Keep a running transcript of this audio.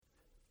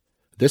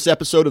This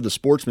episode of the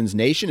Sportsman's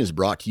Nation is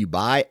brought to you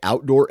by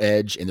Outdoor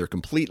Edge and their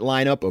complete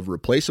lineup of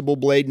replaceable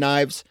blade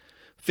knives,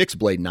 fixed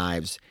blade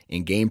knives,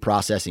 and game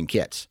processing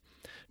kits.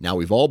 Now,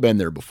 we've all been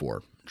there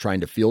before, trying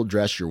to field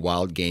dress your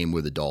wild game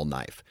with a dull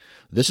knife.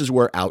 This is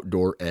where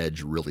Outdoor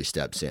Edge really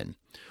steps in.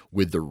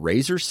 With the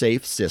Razor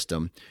Safe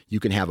system, you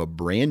can have a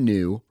brand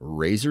new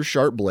razor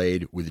sharp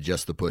blade with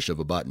just the push of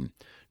a button.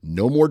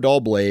 No more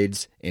dull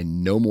blades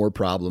and no more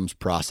problems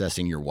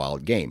processing your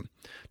wild game.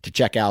 To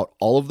check out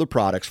all of the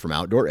products from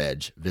Outdoor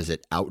Edge,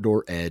 visit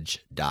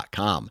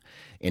OutdoorEdge.com.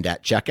 And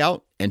at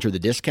checkout, enter the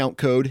discount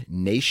code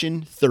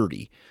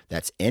NATION30.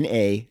 That's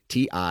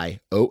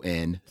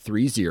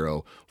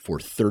NATION30 for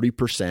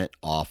 30%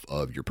 off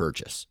of your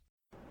purchase.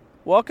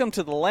 Welcome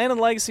to the Land and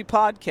Legacy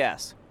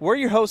Podcast. We're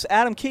your hosts,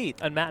 Adam Keith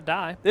and Matt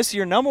Dye. This is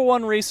your number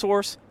one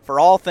resource for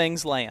all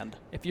things land.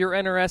 If you're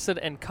interested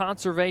in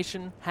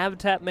conservation,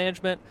 habitat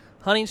management,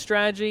 hunting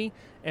strategy,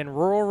 and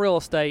rural real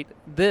estate,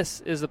 this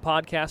is the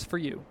podcast for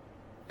you.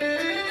 All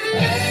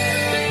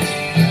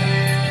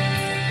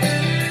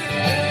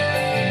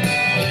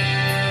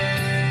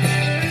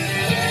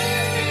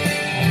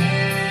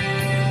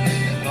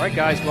right,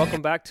 guys,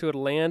 welcome back to a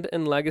Land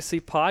and Legacy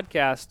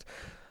Podcast.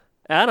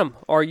 Adam,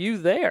 are you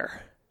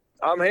there?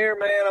 I'm here,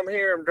 man. I'm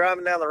here. I'm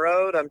driving down the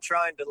road. I'm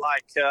trying to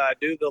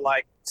do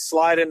the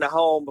slide into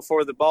home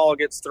before the ball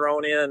gets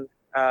thrown in.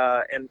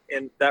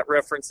 And that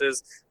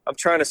references I'm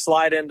trying to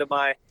slide into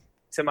my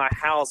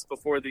house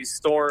before these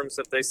storms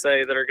that they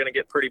say that are going to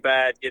get pretty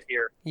bad get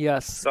here.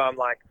 Yes. So I'm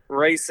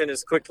racing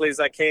as quickly as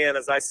I can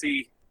as I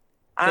see.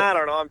 I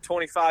don't know. I'm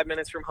 25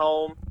 minutes from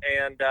home,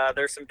 and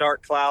there's some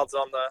dark clouds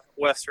on the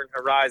western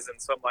horizon.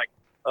 So I'm like,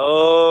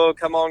 oh,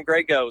 come on,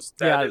 Gray Ghost.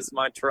 That is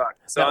my truck.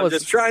 So I'm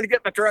just trying to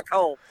get my truck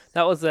home.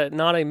 That was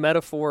not a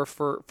metaphor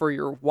for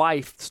your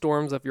wife,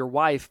 storms of your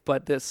wife,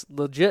 but this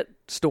legit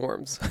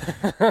storms.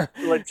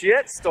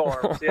 Legit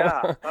storms,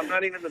 yeah. I'm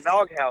not even in the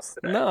doghouse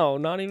today. No,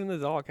 not even the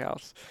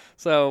doghouse.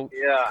 So,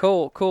 yeah.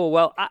 Cool.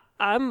 Well,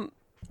 I'm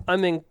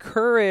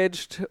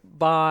encouraged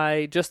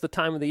by just the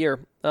time of the year.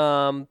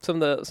 Some of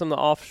the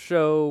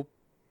off-show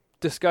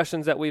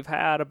discussions that we've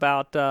had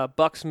about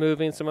bucks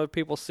moving, some other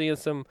people seeing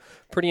some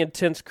pretty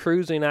intense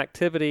cruising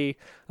activity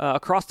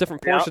across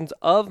different portions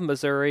of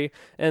Missouri,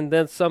 and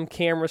then some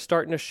cameras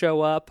starting to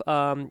show up.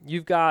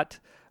 You've got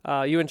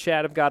you and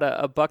Chad have got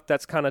a buck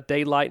that's kind of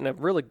daylight and a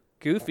really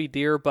goofy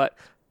deer, but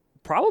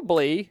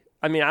probably,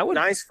 I would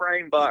nice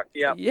frame buck,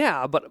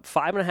 yeah, but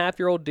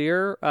 5.5-year-old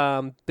deer,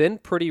 been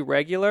pretty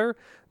regular,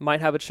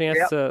 might have a chance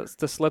to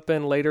slip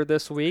in later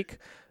this week.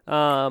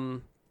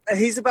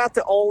 He's about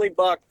the only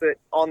buck that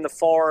on the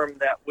farm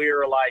that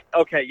we're like,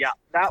 okay, yeah,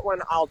 that one,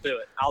 I'll do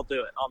it on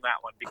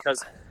that one,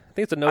 because I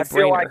think it's a no-brainer. I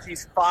feel like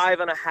he's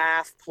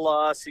 5.5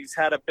 plus. He's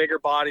had a bigger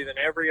body than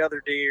every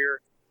other deer,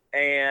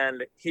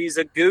 and he's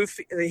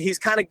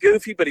kind of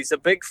goofy, but he's a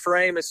big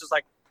frame. It's just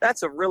like,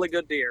 that's a really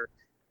good deer.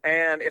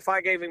 And if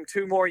I gave him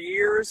 2 more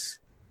years,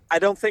 I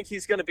don't think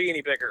he's going to be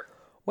any bigger.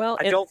 Well,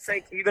 I don't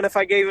think even if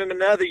I gave him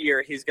another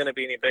year, he's going to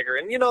be any bigger.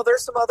 And,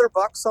 there's some other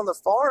bucks on the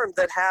farm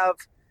that have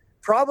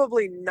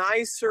probably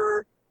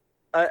nicer,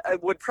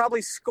 would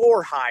probably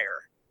score higher.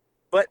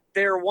 But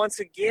they're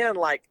once again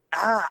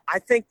I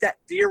think that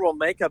deer will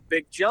make a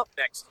big jump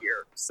next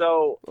year.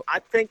 So I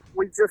think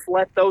we just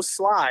let those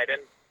slide.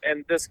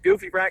 And this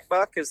goofy rack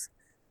buck is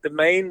the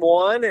main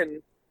one,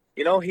 and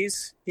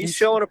he's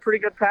showing a pretty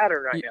good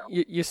pattern right now.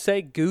 You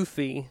say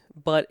goofy,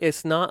 but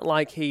it's not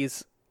like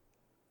he's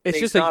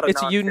just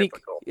a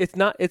unique. It's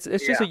not. It's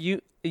just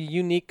a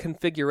unique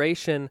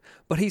configuration.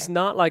 But he's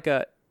not like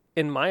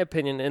in my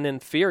opinion, an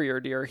inferior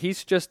deer.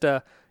 He's just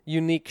a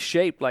unique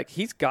shape.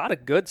 He's got a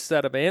good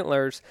set of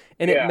antlers,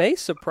 and it may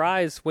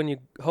surprise when you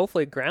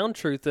hopefully ground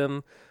truth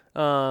him,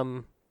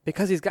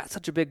 because he's got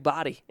such a big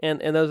body, and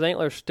those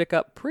antlers stick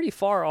up pretty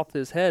far off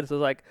his head.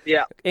 So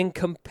in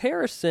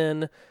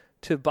comparison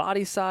to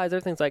body size,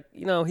 everything's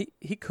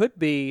he could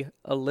be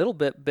a little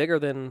bit bigger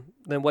than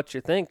what you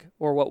think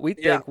or what we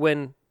think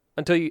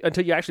until you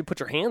actually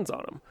put your hands on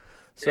him.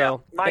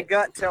 So my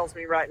gut tells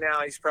me right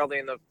now he's probably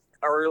in the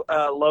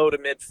low to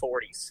mid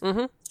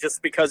 40s,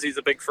 just because he's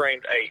a big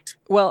framed 8.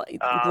 Well,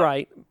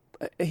 right,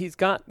 he's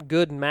got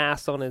good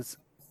mass on his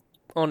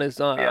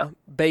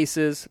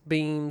bases,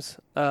 beams,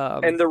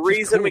 and the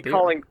reason we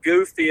call him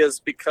goofy is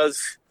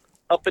because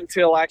up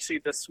until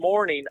actually this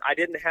morning, I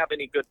didn't have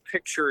any good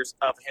pictures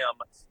of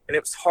him, and it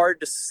was hard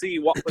to see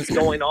what was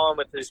going on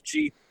with his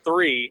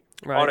G3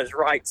 on his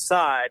right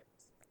side.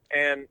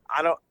 And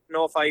I don't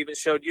know if I even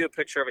showed you a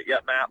picture of it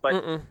yet, Matt,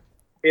 but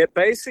it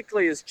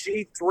basically is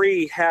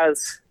G3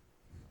 has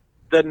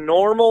the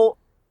normal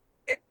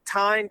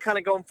tine kind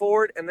of going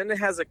forward, and then it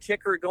has a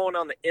kicker going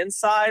on the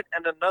inside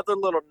and another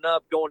little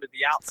nub going to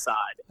the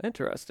outside.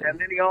 Interesting. And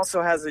then he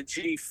also has a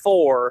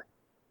G4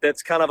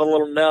 that's kind of a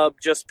little nub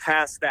just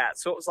past that.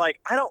 So it was I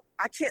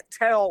can't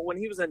tell when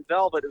he was in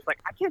velvet. It was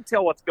I can't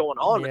tell what's going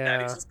on with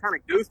that. He's just kind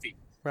of goofy.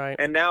 Right.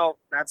 And now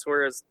that's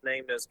where his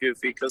name is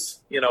Goofy,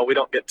 because, we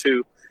don't get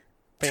too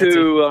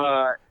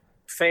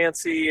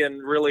fancy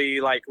and really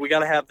like we got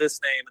to have this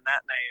name and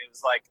that name.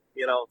 It's like,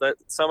 you know, that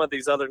some of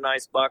these other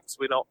nice bucks,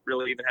 we don't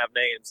really even have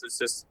names. It's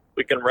just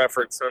we can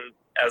reference them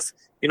as,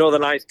 you know, the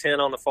nice 10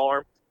 on the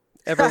farm.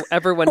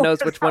 Everyone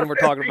knows which one we're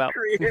talking about.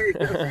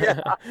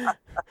 Yeah.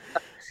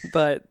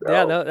 But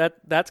yeah, no,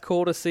 that's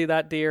cool to see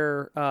that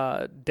deer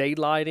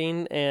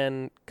daylighting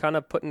and kind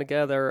of putting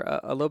together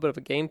a little bit of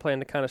a game plan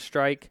to kind of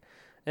strike.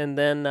 And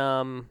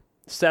then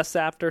Seth's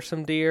after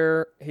some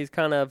deer. He's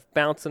kind of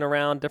bouncing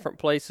around different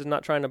places,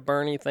 not trying to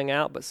burn anything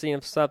out, but seeing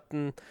if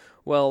something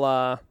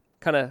will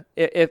kind of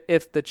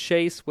if the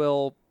chase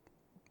will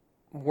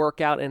work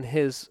out in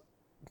his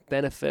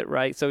benefit,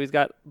 right? So he's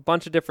got a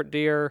bunch of different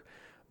deer,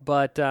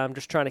 but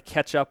just trying to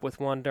catch up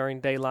with one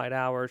during daylight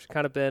hours.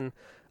 Kind of been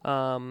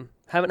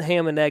haven't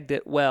ham and egged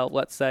it well,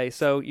 let's say.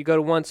 So you go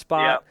to one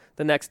spot,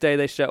 the next day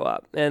they show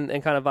up, and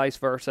kind of vice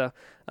versa.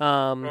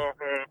 And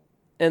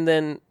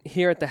then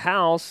here at the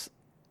house,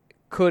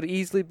 could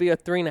easily be a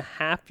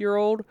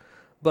 3.5-year-old,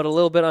 but a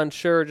little bit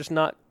unsure, just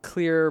not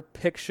clear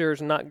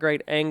pictures, not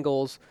great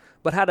angles.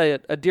 But had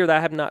a deer that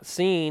I have not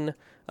seen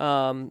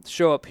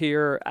show up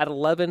here at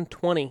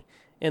 11:20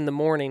 in the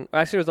morning.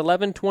 Actually, it was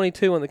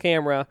 11:22 on the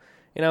camera,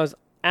 and I was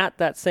at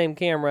that same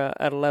camera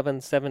at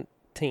 11:17.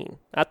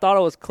 I thought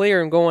it was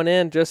clear and going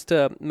in just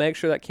to make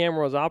sure that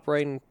camera was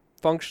operating,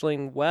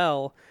 functioning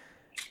well.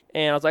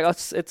 And I was like, oh,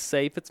 it's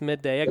safe. It's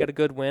midday. I got a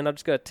good wind. I'm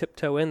just going to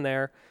tiptoe in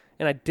there.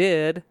 And I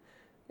did,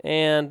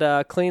 and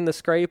cleaned the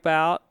scrape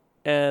out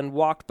and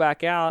walked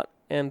back out.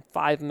 And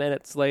 5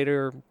 minutes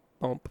later,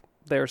 bump,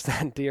 there's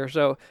that deer.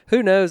 So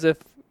who knows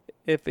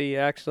if he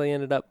actually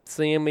ended up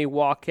seeing me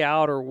walk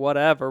out or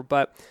whatever.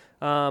 But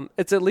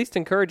it's at least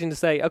encouraging to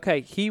say,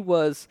 okay, he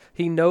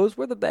knows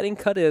where the bedding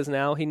cut is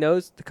now. He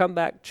knows to come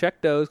back,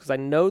 check does, because I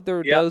know there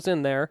are does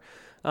in there.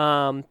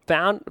 Found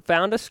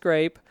a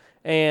scrape,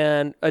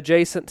 and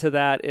adjacent to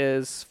that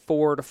is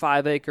 4 to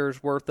 5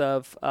 acres worth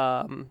of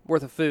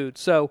food.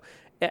 So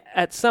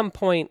at some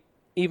point,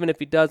 even if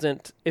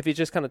he's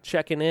just kind of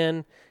checking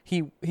in,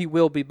 he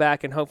will be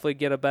back and hopefully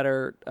get a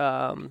better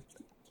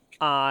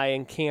eye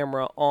and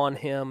camera on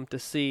him to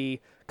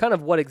see kind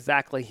of what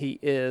exactly he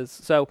is.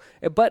 So,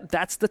 but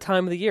that's the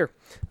time of the year.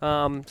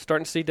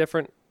 Starting to see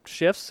different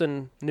shifts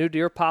and new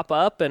deer pop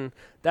up, and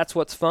that's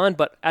what's fun.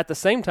 But at the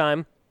same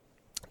time,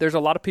 there's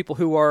a lot of people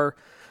who are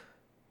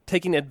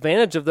taking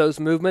advantage of those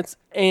movements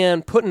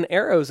and putting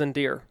arrows in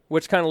deer,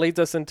 which kind of leads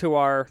us into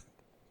our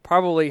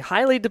probably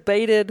highly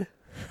debated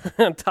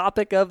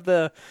topic of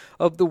the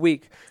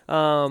week.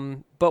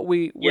 But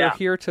we're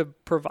here to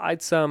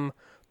provide some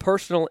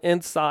personal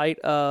insight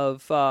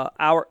of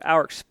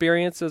our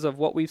experiences of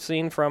what we've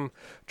seen from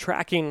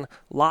tracking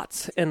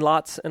lots and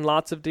lots and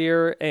lots of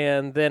deer,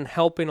 and then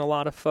helping a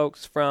lot of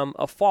folks from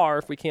afar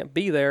if we can't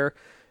be there,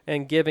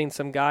 and giving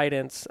some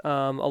guidance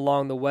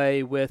along the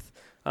way with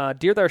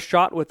deer that are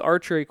shot with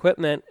archery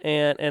equipment,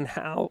 and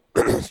how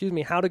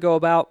how to go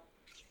about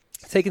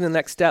taking the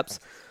next steps,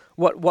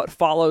 what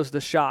follows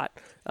the shot.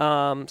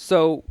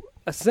 So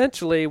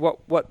essentially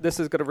what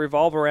this is going to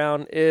revolve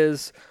around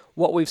is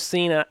what we've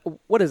seen at,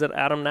 what is it,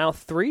 Adam, now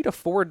 3 to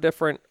 4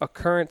 different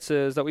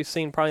occurrences that we've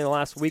seen probably in the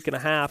last week and a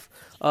half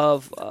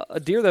of a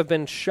deer that have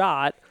been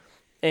shot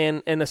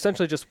and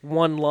essentially just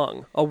one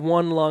lung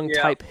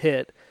type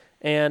hit.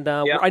 And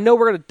I know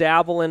we're going to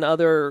dabble in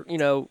other,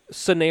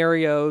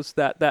 scenarios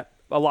that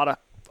a lot of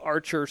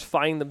archers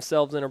find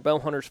themselves in, or bow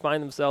hunters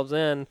find themselves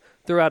in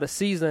throughout a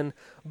season.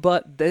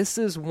 But this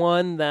is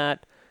one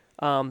that,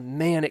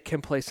 it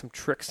can play some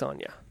tricks on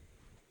you.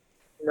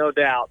 No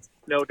doubt.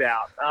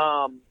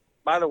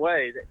 By the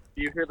way, do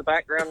you hear the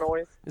background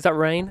noise? Is that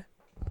rain?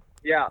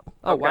 Yeah.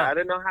 Oh, okay. wow. I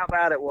didn't know how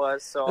bad it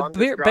was, so I'm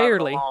just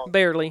driving along.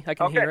 Barely. I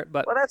can hear it,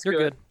 but that's you're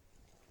good.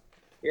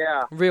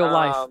 Yeah. Real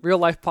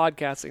life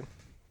podcasting.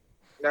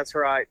 That's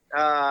right.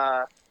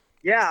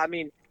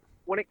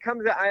 When it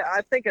comes to,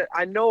 I think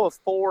I know of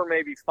 4,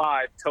 maybe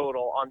 5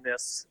 total on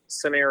this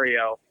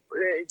scenario,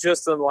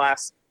 just in the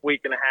last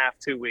week and a half,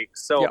 2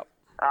 weeks. So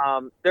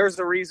there's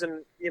a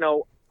reason,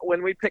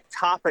 when we pick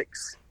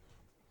topics,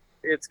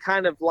 it's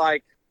kind of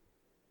like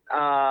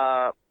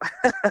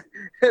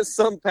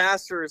some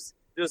pastors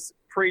just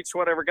preach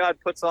whatever God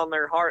puts on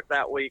their heart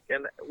that week.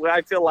 And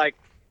I feel like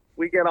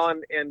we get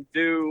on and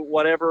do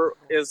whatever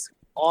is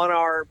on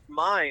our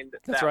mind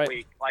that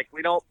week. Like,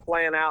 we don't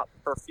plan out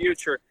for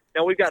future.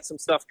 Now, we've got some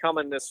stuff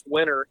coming this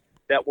winter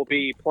that will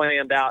be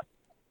planned out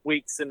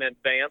weeks in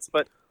advance.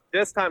 But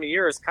this time of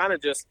year is kind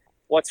of just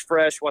what's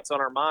fresh, what's on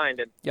our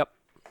mind. And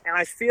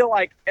I feel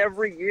like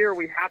every year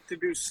we have to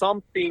do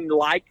something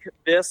like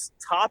this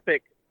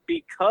topic,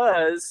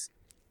 because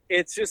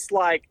it's just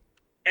like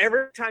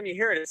every time you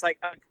hear it, it's like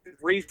a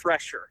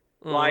refresher.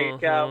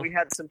 Like we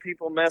had some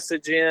people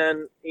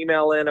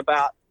email in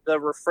about the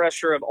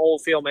refresher of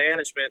old field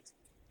management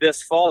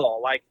this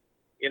fall. Like,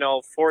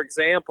 for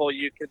example,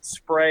 you could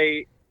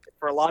spray,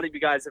 for a lot of you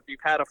guys, if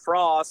you've had a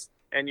frost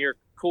and your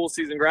cool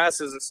season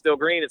grasses are still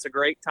green, it's a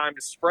great time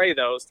to spray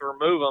those, to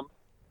remove them.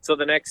 So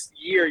the next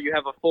year you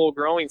have a full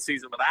growing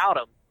season without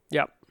them.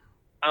 Yep.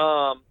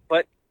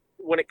 But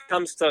when it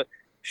comes to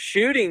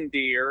shooting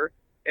deer,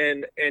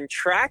 and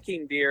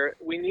tracking deer,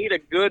 we need a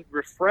good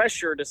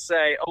refresher to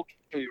say, okay,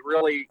 we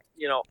really,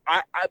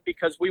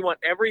 because we want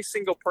every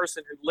single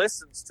person who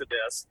listens to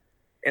this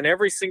and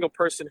every single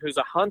person who's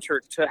a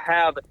hunter to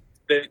have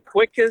the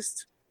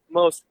quickest,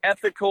 most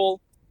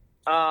ethical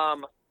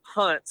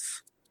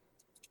hunts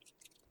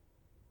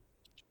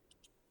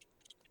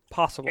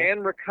possible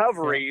and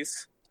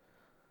recoveries.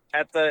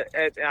 I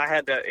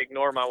had to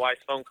ignore my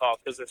wife's phone call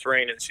because it's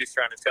raining. She's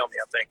trying to tell me,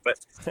 I think, but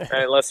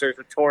unless there's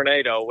a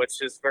tornado,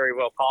 which is very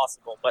well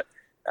possible. But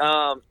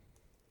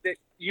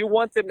you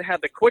want them to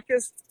have the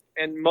quickest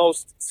and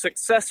most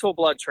successful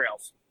blood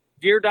trails.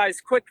 Deer dies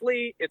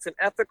quickly. It's an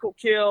ethical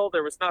kill.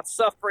 There was not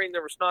suffering.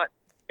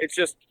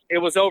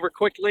 It was over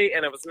quickly,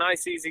 and it was a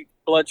nice, easy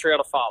blood trail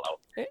to follow.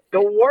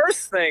 The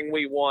worst thing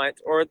we want,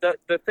 or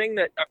the thing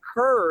that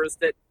occurs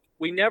that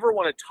we never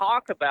want to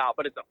talk about,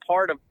 but it's a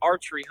part of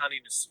archery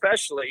hunting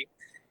especially,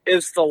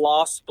 is the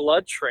lost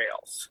blood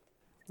trails.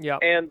 Yeah,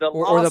 and the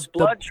lost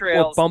blood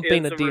trails, or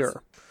bumping a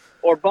deer,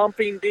 or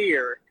bumping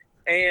deer,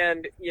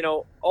 and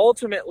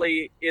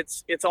ultimately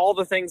it's all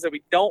the things that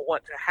we don't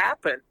want to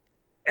happen.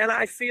 And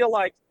I feel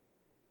like,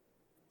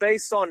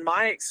 based on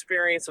my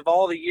experience of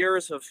all the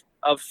years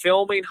of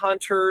filming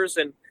hunters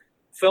and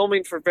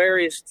filming for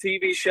various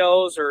TV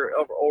shows or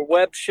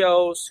web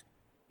shows,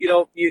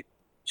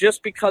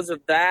 just because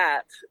of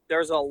that,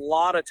 there's a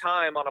lot of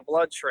time on a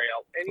blood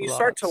trail, and you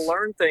start to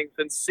learn things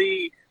and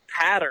see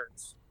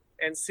patterns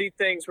and see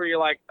things where you're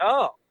like,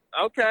 oh,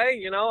 okay,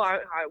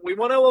 we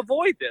want to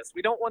avoid this.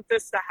 We don't want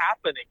this to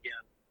happen again.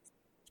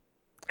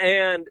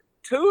 And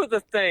two of the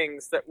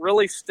things that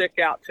really stick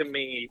out to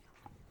me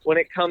when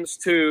it comes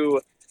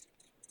to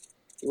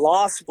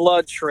lost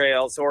blood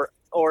trails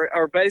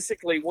or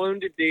basically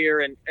wounded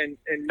deer and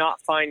not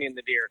finding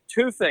the deer,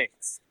 two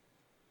things: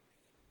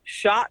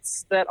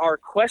 shots that are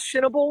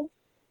questionable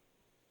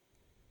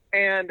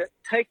and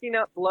taking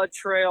up blood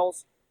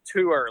trails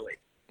too early.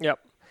 Yep.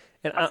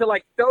 And I feel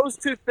like those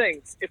two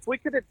things, if we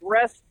could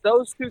address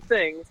those two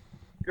things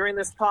during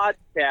this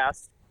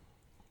podcast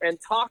and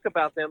talk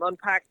about them,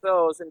 unpack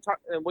those, and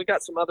we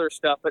got some other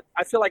stuff, but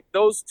I feel like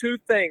those two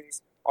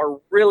things are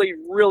really,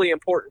 really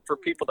important for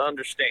people to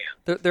understand.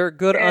 They're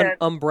good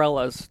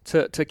umbrellas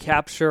to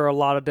capture a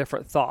lot of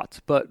different thoughts,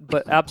 but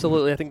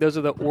absolutely, I think those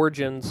are the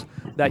origins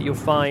that you'll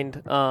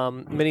find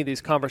many of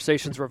these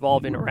conversations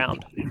revolving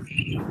around.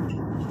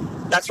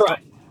 That's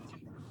right.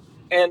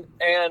 And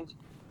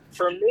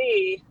for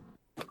me,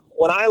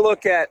 when I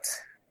look at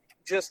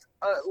just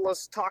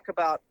let's talk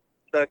about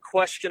the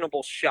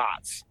questionable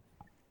shots,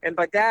 and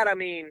by that I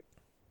mean,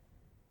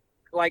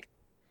 like,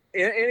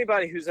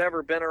 anybody who's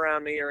ever been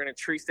around me or in a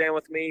tree stand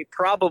with me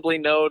probably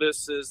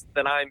notices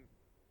that I'm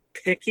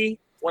picky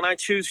when I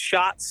choose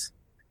shots.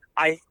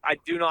 I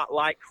do not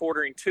like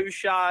quartering two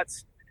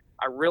shots.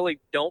 I really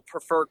don't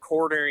prefer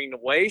quartering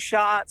away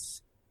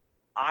shots.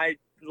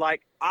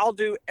 I'll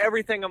do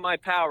everything in my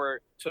power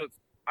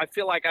I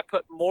feel like I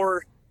put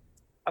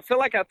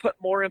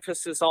more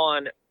emphasis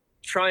on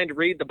trying to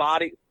read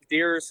the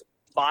deer's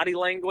body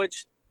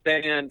language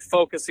than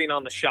focusing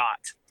on the shot.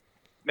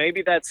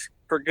 Maybe that's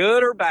for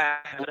good or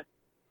bad.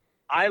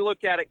 I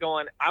look at it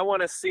going, I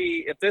want to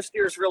see if this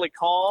deer is really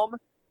calm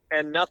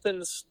and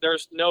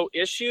there's no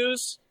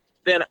issues,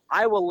 then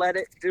I will let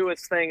it do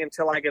its thing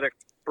until I get a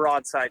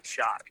broadside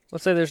shot.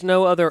 Let's say there's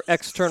no other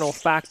external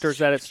factors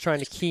that it's trying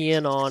to key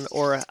in on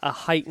or a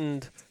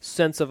heightened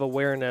sense of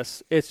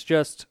awareness. It's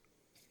just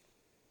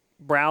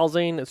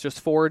browsing, it's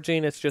just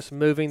foraging, it's just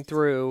moving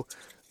through.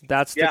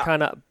 That's the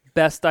kind of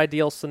best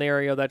ideal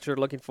scenario that you're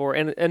looking for.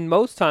 And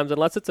most times,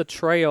 unless it's a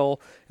trail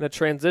in a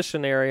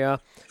transition area,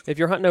 if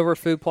you're hunting over a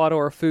food plot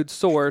or a food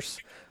source,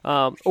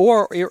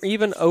 or you're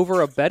even over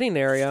a bedding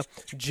area,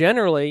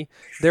 generally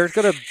there's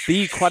going to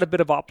be quite a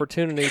bit of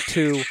opportunity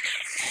to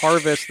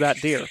harvest that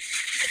deer.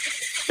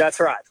 That's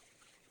right.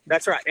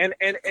 And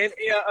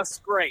a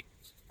scrape.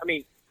 I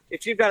mean,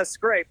 if you've got a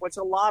scrape, which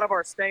a lot of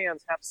our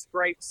stands have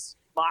scrapes,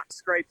 mock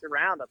scrapes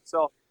around them.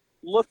 So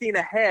looking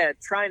ahead,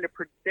 trying to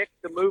predict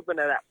the movement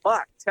of that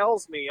buck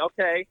tells me,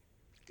 okay,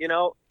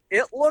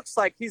 it looks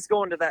like he's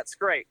going to that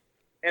scrape.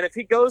 And if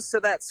he goes to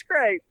that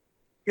scrape,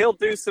 he'll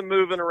do some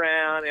moving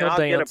around, and I'll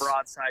get a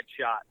broadside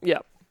shot. Yeah,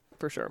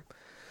 for sure.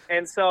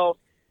 And so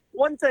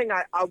one thing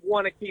I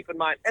want to keep in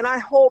mind, and I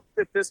hope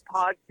that this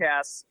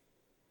podcast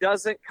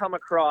doesn't come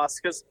across,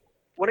 because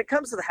when it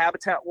comes to the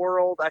habitat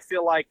world, I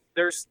feel like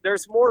there's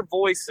more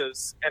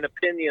voices and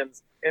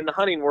opinions in the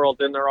hunting world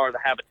than there are the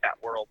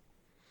habitat world.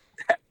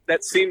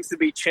 That seems to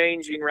be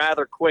changing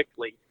rather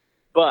quickly,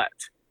 but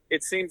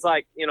it seems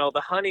like,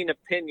 the hunting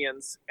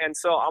opinions. And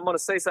so I'm going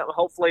to say something.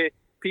 Hopefully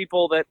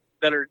people that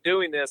are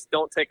doing this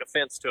don't take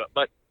offense to it,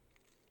 but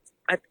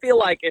I feel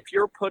like if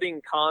you're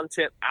putting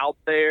content out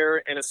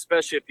there, and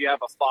especially if you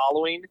have a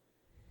following,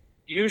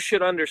 you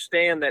should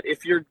understand that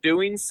if you're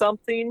doing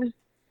something,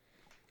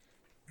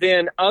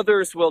 then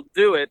others will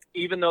do it,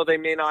 even though they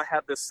may not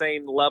have the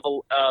same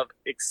level of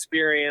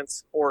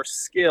experience or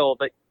skill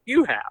that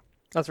you have.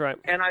 That's right.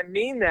 And I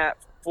mean that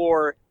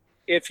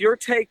if you're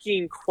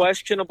taking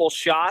questionable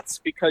shots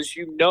because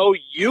you know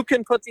you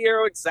can put the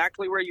arrow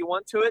exactly where you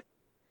want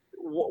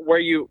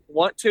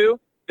to,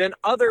 then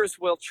others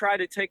will try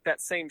to take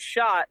that same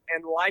shot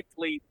and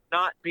likely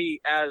not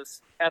be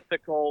as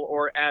ethical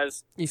or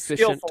as efficient,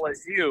 skillful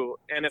as you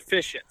and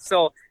efficient.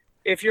 So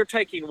if you're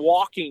taking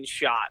walking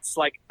shots,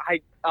 like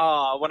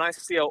when I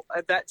see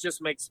that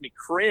just makes me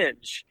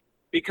cringe,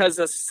 because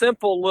a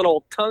simple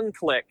little tongue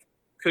click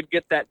could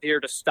get that deer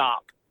to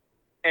stop.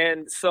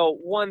 And so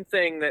one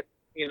thing that,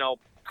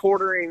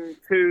 quartering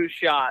 2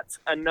 shots,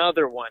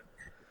 another one.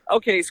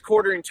 Okay, he's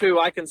quartering 2.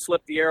 I can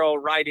slip the arrow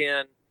right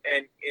in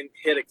and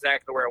hit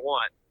exactly where I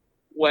want.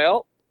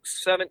 Well,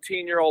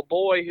 17-year-old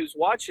boy who's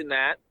watching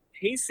that,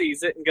 he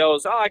sees it and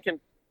goes, I've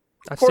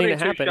seen it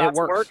happen. It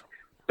works.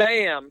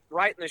 Bam,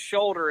 right in the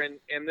shoulder,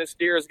 and this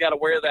deer has got to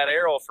wear that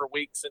arrow for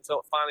weeks until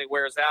it finally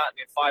wears out and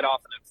you fight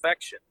off an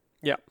infection.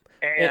 Yeah.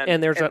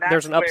 And there's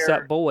an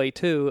upset boy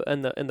too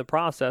in the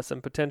process,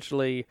 and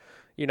potentially,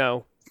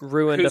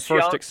 ruin the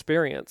first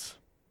experience.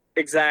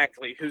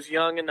 Exactly. Who's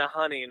young into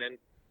hunting, and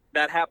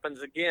that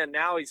happens again.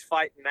 Now he's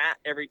fighting that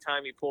every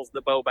time he pulls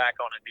the bow back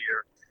on a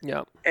deer.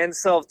 Yeah. And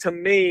so to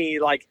me,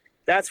 like,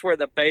 that's where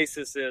the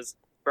basis is: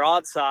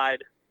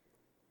 broadside,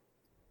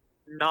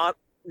 not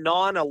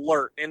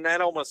non-alert. And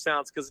that almost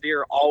sounds, because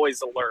deer are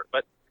always alert,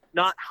 but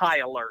not high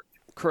alert.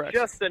 Correct.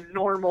 Just a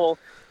normal,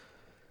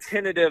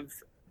 tentative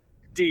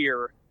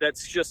deer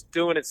that's just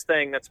doing its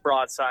thing, that's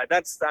broadside.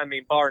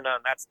 Bar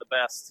none, that's the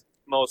best,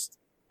 most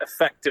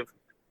effective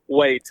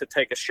way to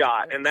take a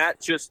shot. And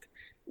that just,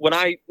 when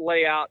I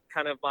lay out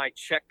kind of my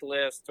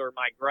checklist or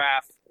my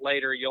graph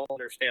later, you'll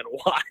understand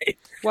why.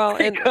 Well,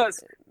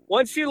 because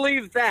once you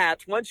leave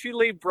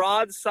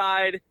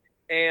broadside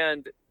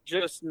and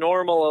just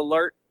normal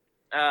alert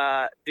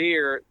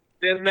deer,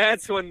 then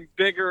that's when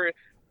bigger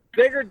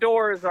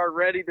doors are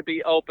ready to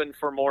be open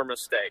for more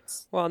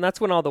mistakes. Well, and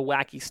that's when all the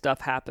wacky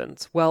stuff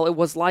happens. Well, it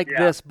was like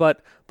this,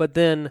 but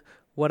then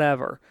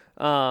whatever.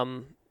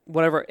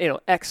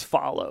 X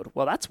followed.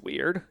 Well, that's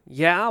weird.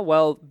 Yeah,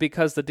 well,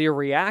 because the deer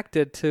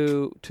reacted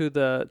to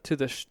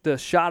the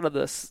shot of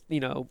this,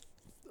 the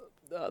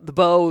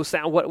bow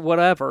sound,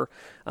 whatever.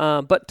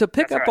 But to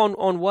pick up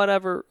on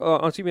whatever,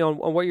 on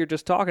what you're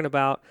just talking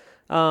about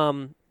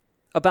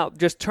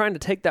just trying to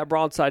take that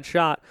broadside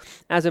shot,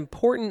 as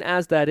important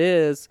as that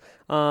is,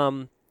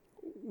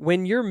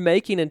 when you're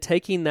making and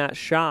taking that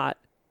shot,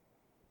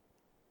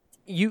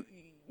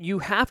 you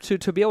have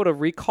to be able to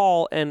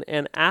recall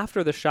and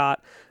after the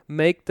shot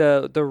make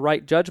the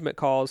right judgment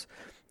calls,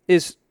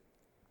 is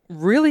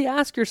really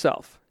ask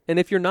yourself. And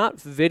if you're not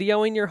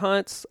videoing your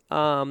hunts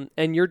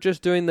and you're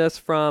just doing this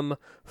from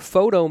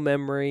photo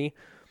memory,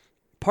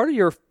 part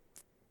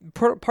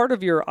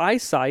of your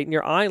eyesight and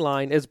your eye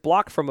line is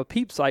blocked from a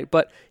peep sight,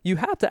 but you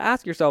have to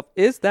ask yourself,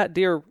 is that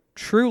deer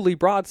truly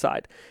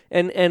broadside?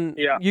 And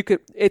you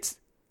could, it's,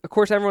 of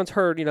course, everyone's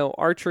heard,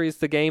 archery is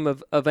the game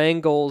of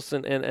angles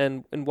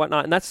and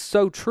whatnot, and that's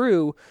so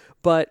true.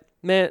 But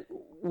man,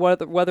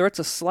 whether it's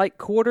a slight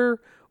quarter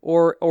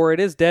or it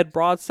is dead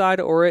broadside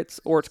or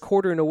it's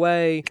quartering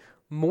away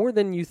more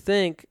than you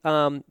think,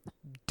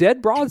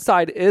 dead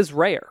broadside is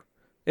rare.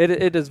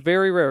 It is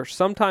very rare.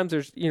 Sometimes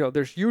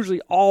there's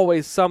usually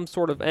always some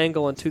sort of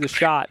angle into the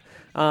shot,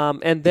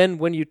 and then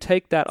when you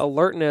take that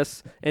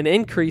alertness and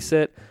increase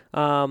it,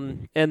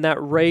 and that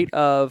rate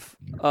of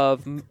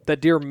the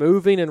deer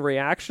moving in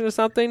reaction to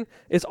something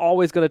is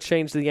always going to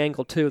change the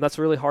angle too. That's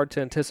really hard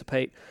to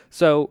anticipate.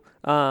 So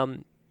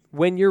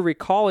when you're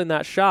recalling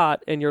that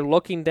shot and you're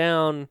looking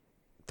down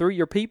through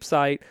your peep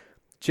sight,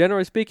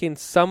 generally speaking,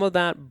 some of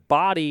that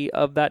body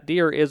of that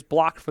deer is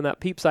blocked from that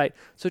peep sight.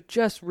 So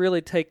just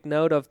really take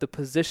note of the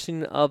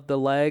position of the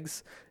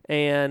legs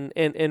and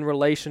in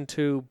relation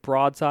to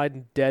broadside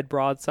and dead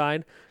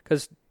broadside,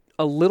 because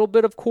a little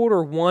bit of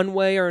quarter one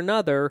way or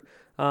another,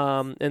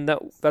 and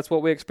that's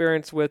what we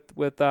experienced with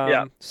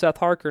Seth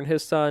Harker and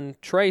his son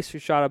Trace, who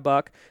shot a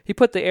buck. He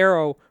put the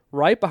arrow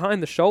right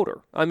behind the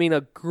shoulder. I mean,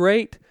 a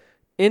great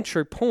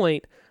entry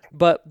point,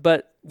 but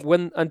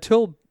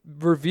until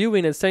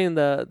reviewing and sending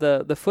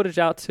the footage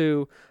out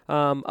to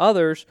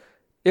others,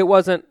 it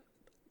wasn't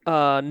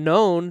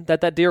known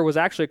that deer was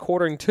actually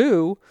quartering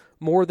to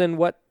more than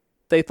what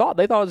they thought.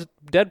 They thought it was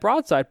dead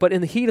broadside. But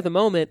in the heat of the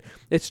moment,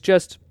 it's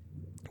just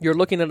you're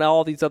looking at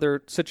all these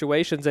other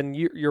situations, and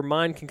your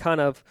mind can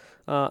kind of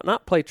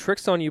not play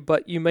tricks on you,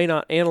 but you may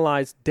not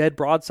analyze dead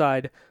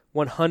broadside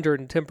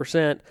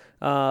 110%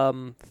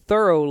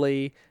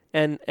 thoroughly.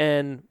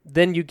 And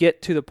then you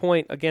get to the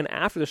point, again,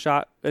 after the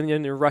shot, and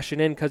then you're rushing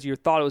in because you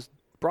thought it was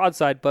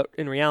broadside, but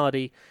in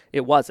reality,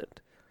 it wasn't.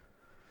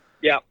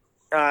 Yeah,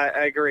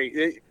 I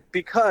agree.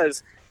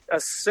 Because a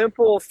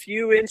simple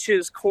few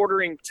inches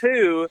quartering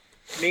to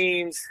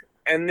means,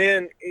 and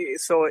then,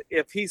 so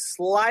if he's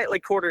slightly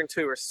quartering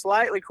to or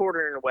slightly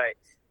quartering away,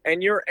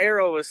 and your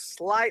arrow is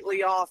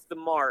slightly off the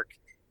mark,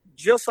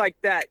 just like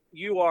that,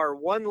 you are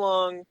one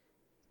lung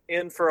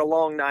in for a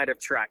long night of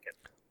tracking.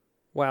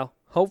 Wow.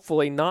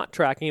 hopefully not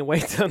tracking and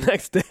wait till the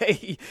next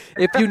day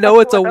if you know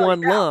it's a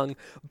one lung.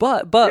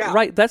 But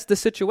right, that's the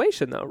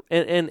situation though,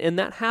 and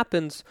that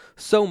happens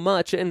so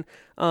much. And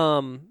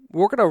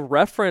we're going to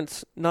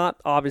reference not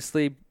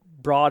obviously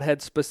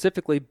broadhead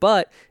specifically,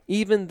 but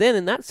even then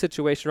in that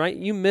situation, right,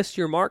 you miss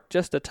your mark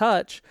just a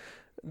touch.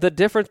 The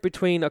difference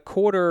between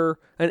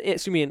an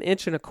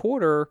inch and a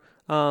quarter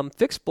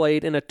fixed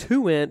blade and a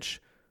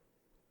 2-inch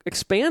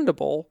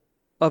expandable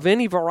of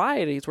any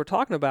varieties we're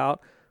talking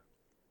about,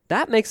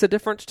 that makes a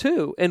difference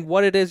too in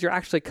what it is you're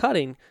actually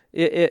cutting.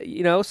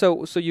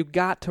 So you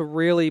got to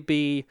really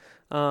be,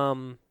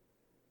 I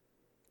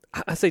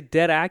say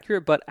dead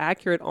accurate, but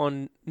accurate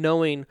on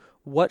knowing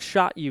what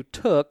shot you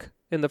took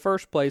in the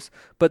first place,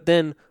 but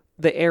then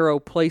the arrow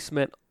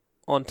placement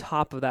on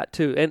top of that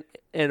too.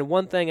 And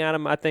one thing,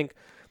 Adam, I think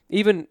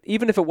even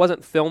if it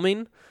wasn't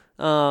filming,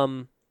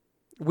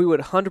 we would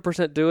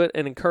 100% do it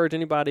and encourage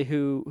anybody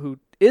who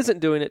isn't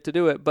doing it to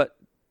do it, but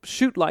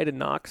shoot lighted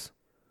nocks.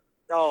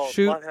 Oh,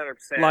 shoot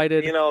 100%.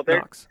 Lighted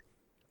nocks.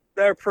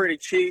 They're pretty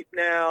cheap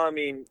now. I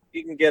mean,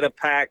 you can get a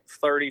pack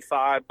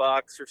 $35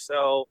 or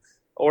so.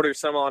 Order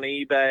some on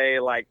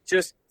eBay. Like,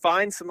 just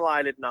find some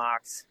lighted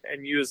nocks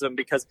and use them,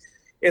 because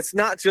it's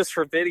not just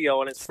for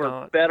video, and it's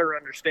for better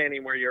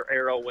understanding where your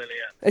arrow went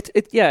in.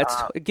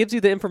 It gives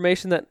you the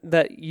information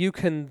that you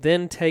can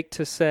then take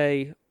to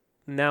say,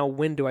 now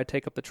when do I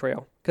take up the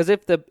trail? Because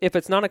if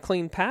it's not a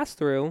clean pass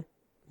through,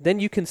 then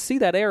you can see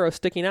that arrow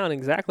sticking out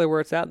exactly where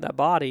it's at in that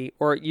body,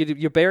 or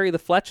you bury the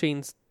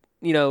fletchings,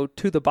 to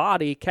the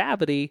body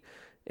cavity,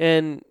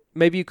 and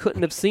maybe you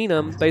couldn't have seen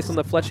them based on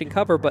the fletching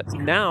cover, but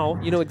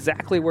now you know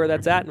exactly where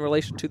that's at in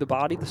relation to the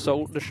body,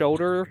 the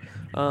shoulder,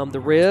 the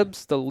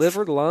ribs, the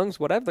liver, the lungs,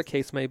 whatever the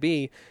case may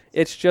be.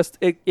 It's just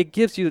it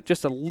gives you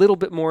just a little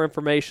bit more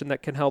information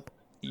that can help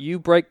you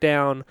break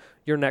down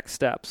your next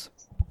steps.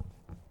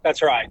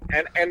 That's right,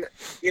 and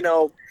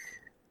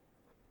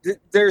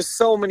there's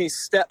so many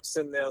steps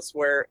in this,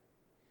 where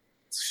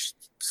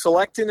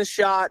selecting a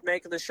shot,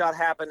 making the shot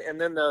happen, and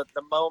then the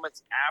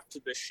moments after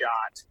the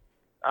shot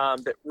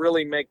that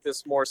really make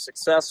this more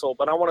successful.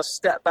 But I want to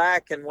step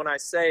back, and when I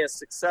say a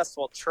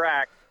successful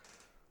track,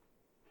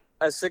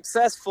 a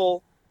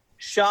successful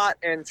shot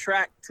and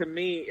track to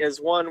me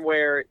is one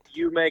where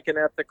you make an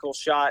ethical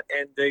shot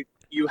and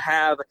you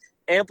have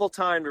ample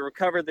time to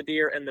recover the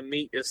deer and the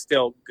meat is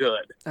still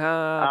good.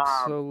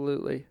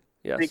 Absolutely.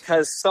 Yes.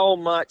 Because so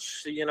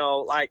much,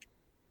 and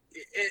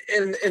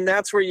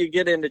that's where you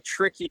get into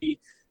tricky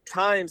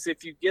times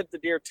if you get the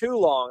deer too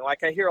long.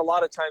 Like, I hear a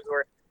lot of times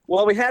where,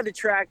 well, we had to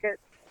track it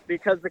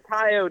because the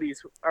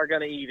coyotes are going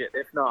to eat it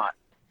if not.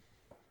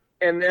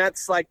 And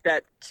that's like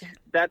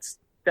that's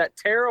that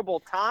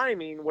terrible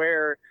timing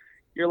where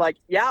you're like,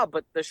 yeah,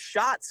 but the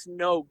shot's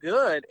no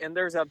good, and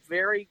there's a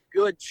very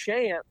good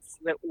chance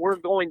that we're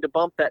going to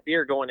bump that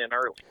deer going in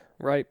early.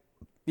 Right.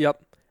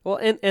 Yep. Well,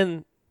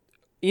 and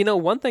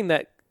one thing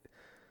that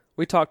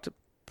we talked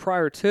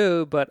prior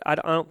to, but I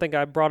don't think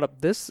I brought up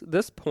this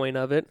point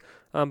of it,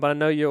 but I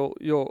know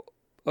you'll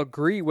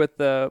agree with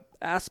the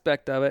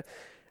aspect of it.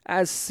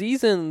 As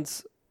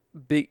seasons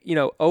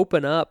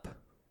open up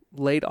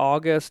late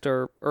August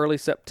or early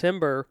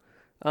September,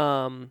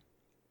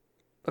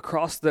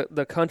 across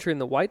the country in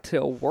the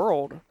whitetail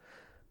world,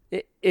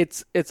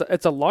 it's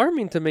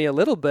alarming to me a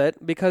little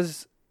bit,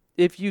 because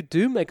if you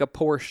do make a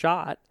poor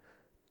shot,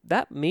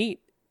 that meat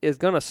is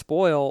going to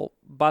spoil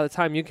by the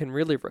time you can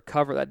really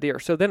recover that deer.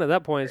 So then at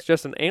that point, it's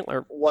just an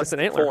antler. It's an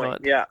antler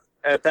hunt. Yeah.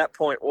 At that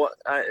point,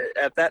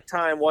 at that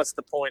time, what's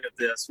the point of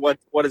this? What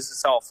is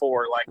this all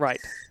for? Like,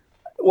 right.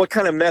 What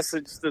kind of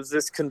message does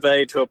this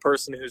convey to a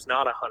person who's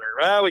not a hunter?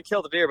 Well, we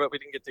killed the deer, but we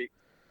didn't get to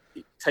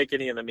take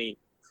any of the meat.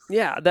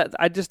 Yeah, that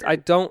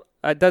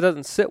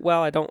doesn't sit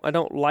well. I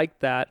don't like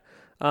that.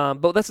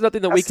 But that's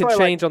nothing that we can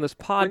change on this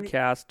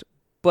podcast.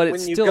 But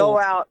it's still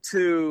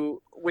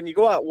when you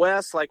go out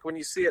west, like when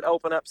you see it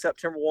open up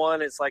September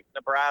 1, it's like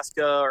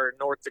Nebraska or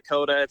North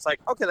Dakota. It's like,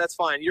 okay, that's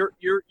fine. Your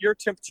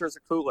temperatures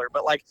are cooler,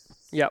 but like,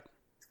 yep.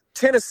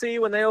 Tennessee,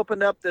 when they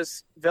opened up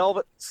this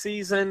velvet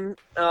season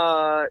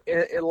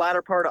in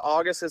latter part of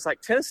August, it's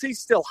like Tennessee's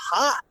still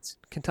hot.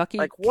 Kentucky,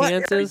 like, what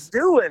Kansas, are they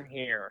doing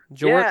here?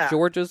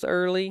 Georgia's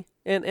early,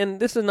 and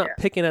this is not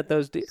picking at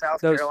those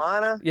South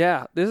Carolina.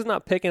 Yeah, this is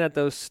not picking at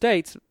those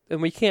states,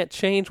 and we can't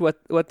change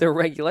what their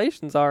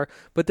regulations are.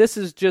 But this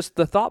is just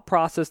the thought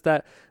process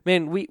that,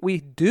 man, we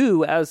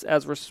do as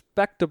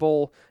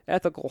respectable,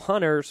 ethical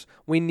hunters,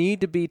 we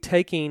need to be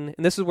taking,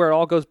 and this is where it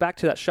all goes back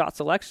to that shot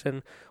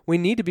selection. We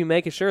need to be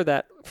making sure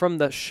that from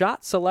the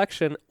shot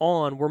selection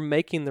on, we're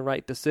making the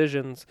right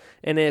decisions.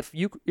 And if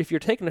you're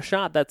taking a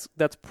shot that's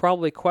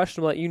probably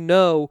questionable,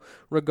 that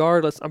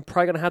regardless, I'm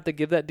probably going to have to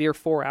give that deer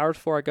 4 hours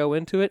before I go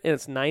into it, and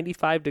it's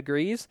 95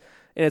 degrees,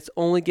 and it's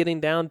only getting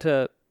down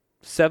to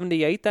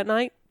 78 that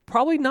night,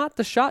 probably not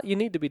the shot you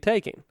need to be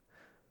taking.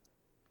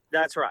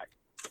 That's right.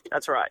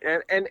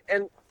 And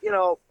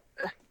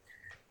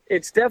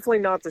it's definitely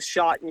not the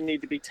shot you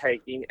need to be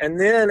taking. And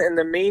then in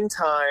the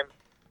meantime,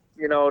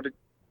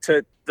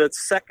 to the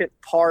second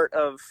part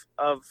of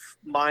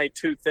my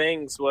two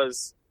things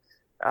was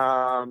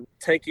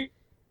taking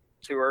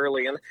too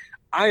early. And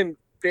I'm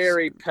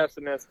very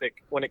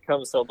pessimistic when it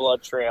comes to a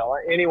blood trail.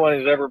 Anyone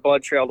who's ever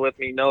blood trailed with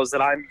me knows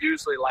that I'm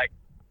usually like,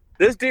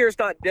 this deer's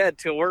not dead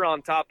till we're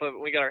on top of it.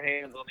 We got our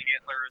hands on the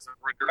antlers and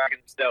we're dragging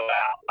snow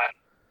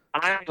out.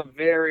 I'm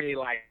very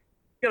like,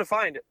 we're going to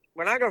find it.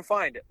 We're not going to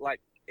find it. Like,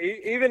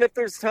 even if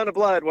there's a ton of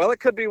blood, well, it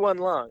could be one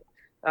lung.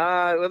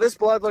 Well, this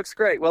blood looks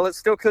great. Well, it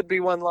still could be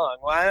one lung.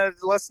 Well,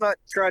 let's not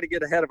try to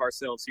get ahead of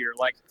ourselves here.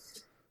 Like,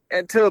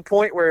 and to a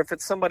point where if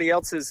it's somebody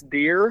else's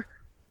deer,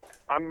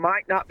 I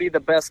might not be the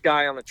best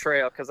guy on the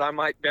trail because I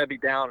might Debbie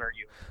Downer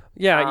you.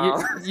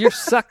 Yeah, you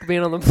suck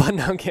being on the blood.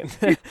 No, I'm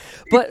kidding.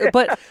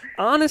 But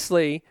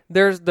honestly,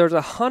 there's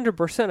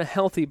 100% a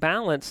healthy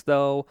balance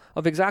though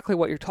of exactly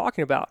what you're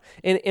talking about.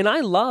 And I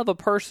love a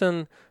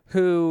person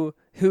who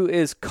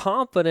is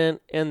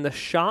confident in the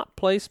shot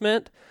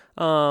placement.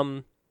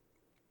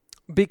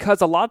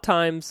 Because a lot of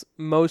times,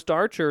 most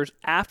archers,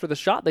 after the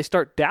shot, they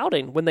start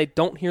doubting when they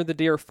don't hear the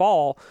deer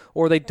fall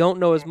or they don't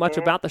know as much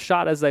about the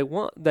shot as they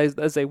want.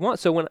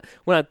 So when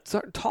I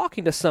start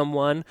talking to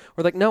someone,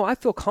 we're like, no, I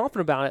feel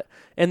confident about it,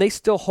 and they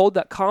still hold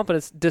that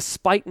confidence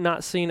despite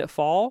not seeing it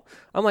fall,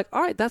 I'm like,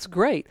 all right, that's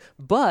great,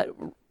 but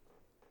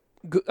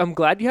I'm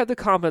glad you have the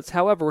confidence.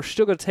 However, we're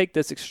still going to take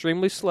this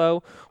extremely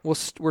slow.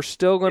 We're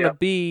still going to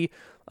be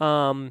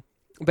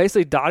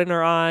basically dotting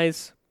our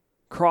I's,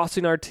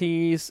 crossing our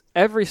T's,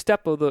 every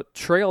step of the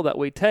trail that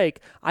we take.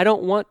 I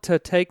don't want to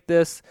take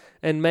this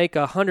and make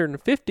a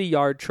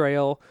 150-yard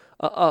trail,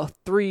 a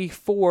 300,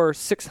 400,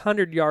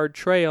 600-yard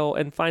trail,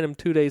 and find them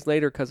 2 days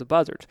later because of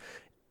buzzards.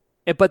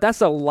 But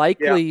that's a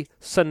likely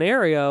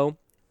scenario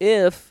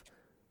if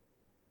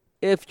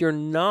you're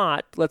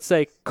not, let's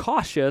say,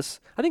 cautious.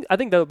 I think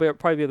that would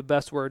probably be the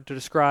best word to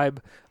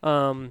describe.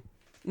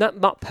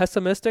 Not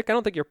pessimistic. I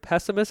don't think you're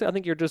pessimistic. I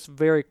think you're just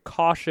very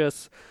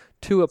cautious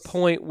to a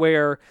point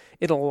where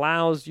it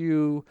allows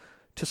you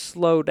to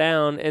slow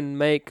down and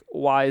make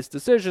wise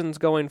decisions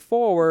going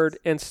forward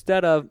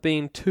instead of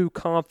being too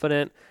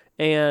confident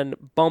and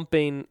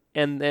bumping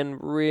and then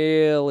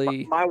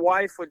really... My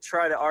wife would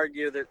try to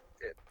argue that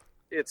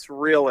it's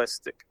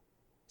realistic.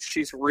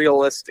 She's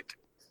realistic.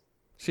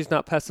 She's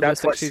not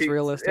pessimistic, she's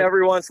realistic.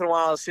 Every once in a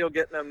while, she'll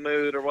get in a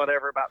mood or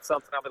whatever about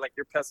something. I'll be like,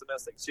 you're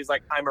pessimistic. She's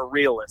like, I'm a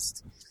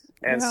realist.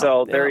 And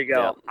there you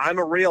go. Yeah. I'm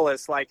a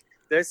realist. Like,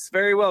 this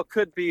very well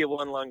could be a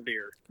one-lung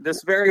deer.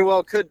 This very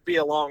well could be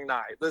a long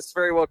knife. This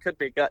very well could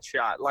be a gut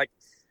shot. Like,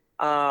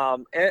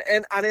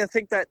 and I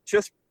think that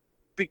just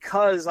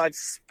because I've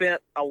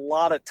spent a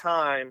lot of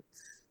time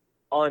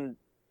on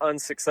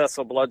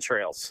unsuccessful blood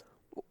trails.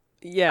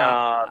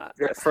 Yeah.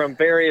 From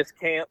various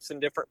camps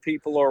and different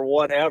people or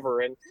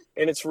whatever. And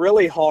it's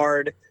really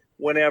hard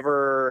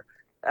whenever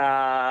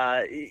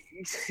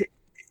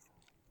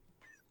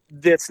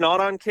it's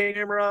not on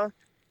camera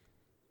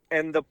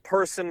and the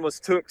person was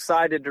too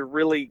excited to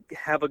really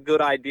have a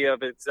good idea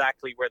of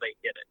exactly where they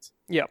hit it.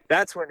 Yeah.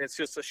 That's when it's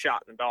just a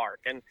shot in the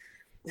dark. And,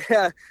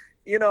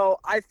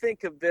 I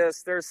think of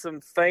this. There's some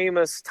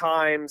famous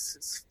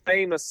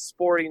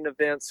sporting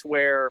events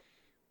where,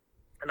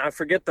 and I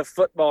forget the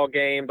football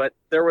game, but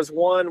there was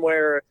one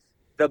where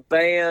the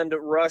band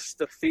rushed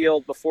the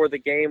field before the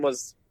game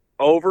was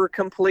over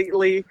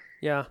completely.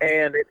 Yeah.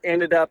 And it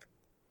ended up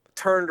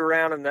turned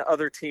around and the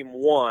other team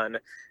won.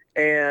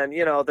 And,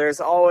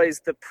 there's always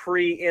the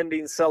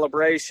pre-ending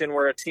celebration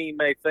where a team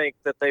may think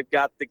that they've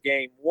got the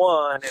game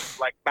won. It's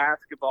like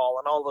basketball,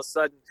 and all of a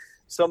sudden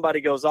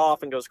somebody goes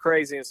off and goes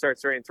crazy and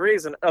starts throwing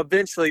threes, and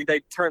eventually they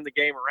turn the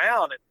game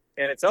around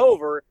and it's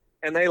over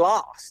and they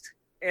lost.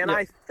 And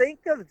I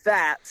think of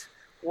that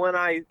when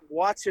I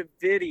watch a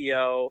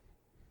video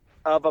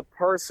of a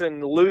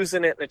person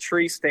losing it in a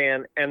tree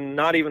stand and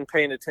not even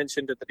paying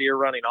attention to the deer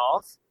running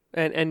off.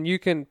 And you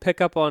can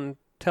pick up on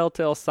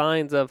telltale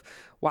signs of,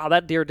 wow,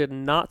 that deer did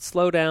not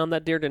slow down.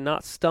 That deer did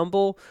not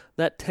stumble.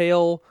 That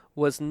tail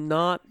was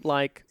not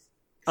like,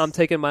 I'm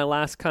taking my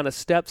last kind of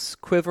steps,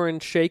 quivering,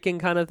 shaking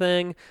kind of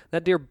thing.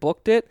 That deer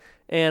booked it,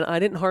 and I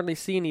didn't hardly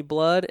see any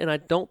blood, and I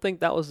don't think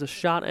that was the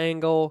shot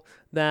angle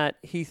that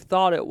he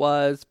thought it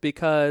was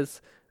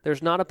because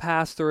there's not a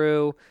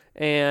pass-through,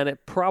 and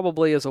it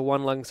probably is a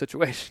one-lung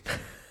situation.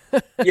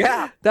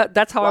 Yeah.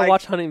 That's how I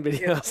watch hunting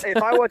videos.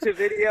 If I watch a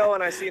video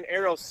and I see an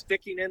arrow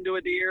sticking into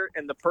a deer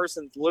and the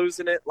person's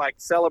losing it, like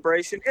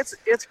celebration,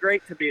 it's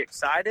great to be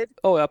excited.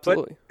 Oh,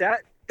 absolutely.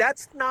 But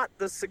that's not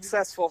the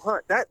successful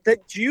hunt. That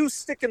you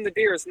sticking the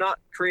deer is not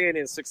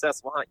creating a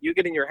successful hunt. You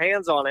getting your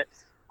hands on it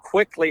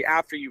quickly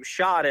after you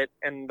shot it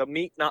and the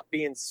meat not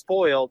being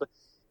spoiled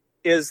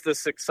is the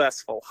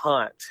successful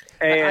hunt.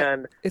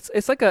 And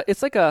it's like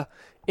a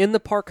in the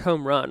park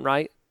home run,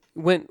 right?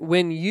 When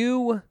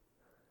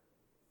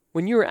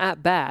you're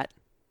at bat,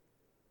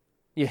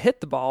 you hit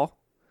the ball,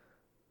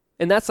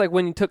 and that's like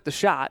when you took the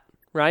shot,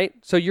 right?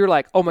 So you're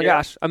like, oh my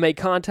gosh, I made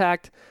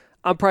contact.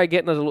 I'm probably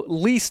getting at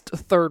least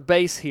third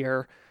base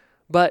here.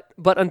 But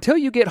until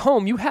you get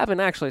home, you haven't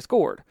actually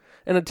scored.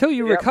 And until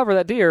you recover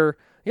that deer,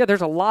 Yeah,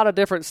 there's a lot of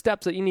different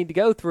steps that you need to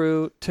go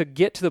through to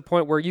get to the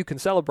point where you can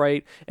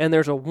celebrate, and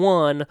there's a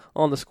 1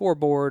 on the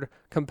scoreboard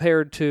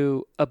compared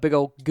to a big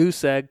old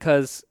goose egg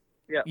because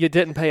you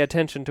didn't pay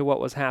attention to what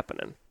was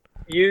happening.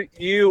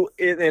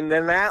 And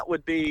then that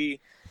would be,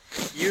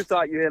 you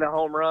thought you hit a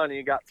home run and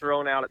you got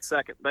thrown out at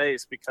second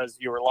base because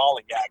you were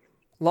lollygagging.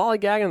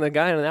 The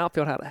guy in the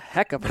outfield had a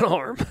heck of an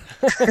arm.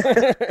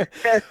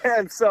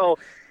 and so,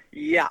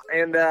 yeah,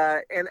 and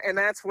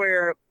that's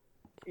where,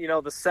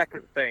 the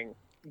second thing,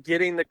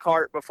 getting the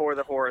cart before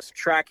the horse,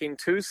 tracking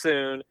too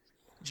soon,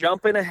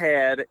 jumping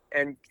ahead,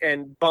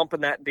 and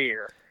bumping that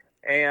deer.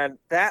 And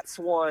that's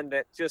one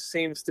that just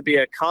seems to be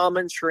a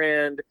common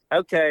trend.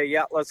 Okay,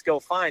 yeah, let's go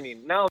find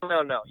him. No.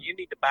 You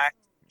need to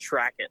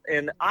backtrack it.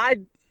 And I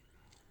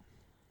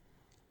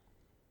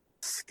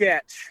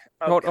sketch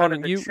of Hold kind on,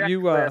 of the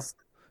checklist.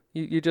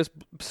 You just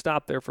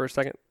stopped there for a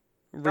second.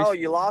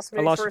 You lost me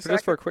I lost for a you second?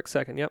 just for a quick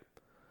second, yep.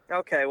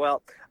 Okay,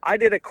 well, I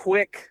did a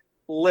quick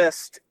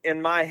list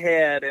in my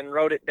head and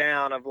wrote it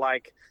down of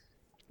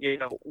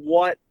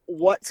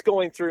what's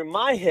going through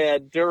my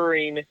head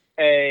during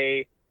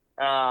a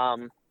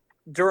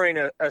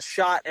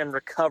shot and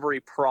recovery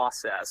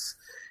process.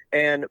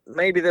 And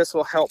maybe this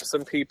will help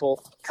some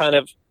people kind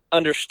of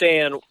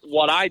understand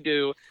what I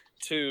do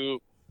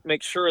to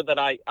make sure that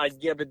I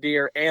give a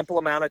deer ample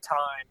amount of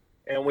time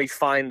and we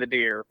find the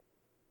deer.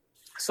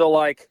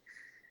 So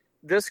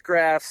this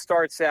graph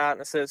starts out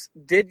and it says,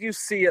 did you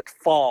see it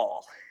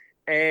fall?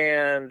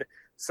 And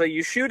so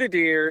you shoot a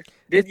deer.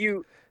 Did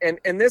you?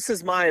 And this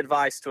is my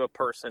advice to a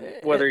person,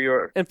 whether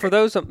you're. And for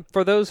those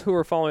who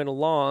are following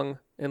along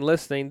and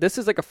listening, this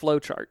is like a flow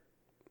chart.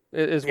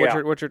 Is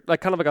what you're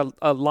like, kind of like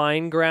a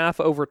line graph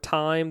over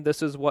time.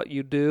 This is what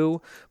you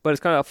do, but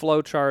it's kind of a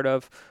flow chart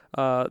of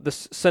the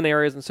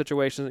scenarios and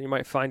situations that you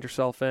might find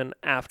yourself in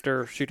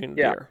after shooting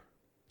the deer.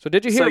 So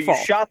did you hear it fall?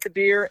 So you shot the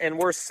deer, and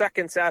we're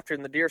seconds after,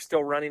 and the deer's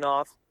still running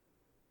off.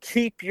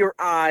 Keep your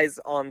eyes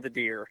on the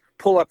deer.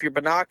 Pull up your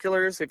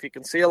binoculars if you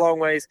can see a long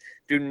ways.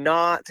 Do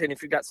not, and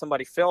if you've got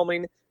somebody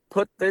filming,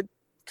 put the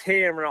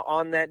camera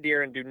on that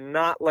deer and do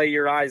not lay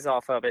your eyes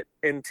off of it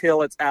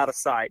until it's out of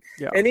sight.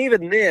 Yeah. And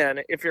even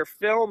then, if you're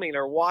filming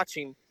or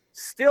watching,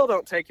 still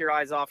don't take your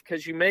eyes off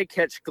because you may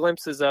catch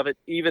glimpses of it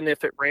even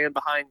if it ran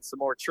behind some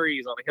more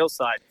trees on a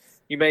hillside.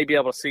 You may be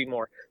able to see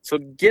more. So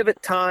give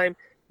it time.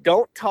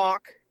 Don't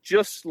talk.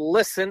 Just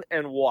listen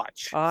and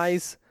watch.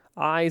 Eyes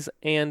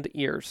and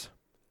ears.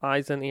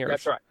 Eyes and ears.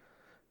 That's right.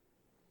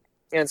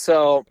 And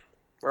so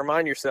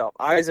remind yourself,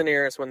 eyes and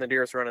ears when the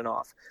deer is running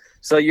off.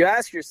 So you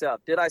ask yourself,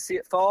 did I see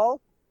it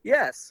fall?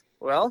 Yes.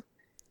 Well,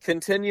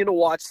 continue to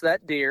watch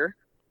that deer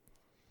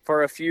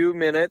for a few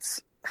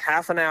minutes,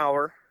 half an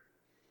hour.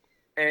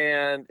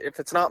 And if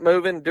it's not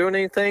moving, doing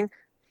anything,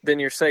 then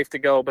you're safe to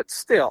go. But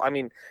still,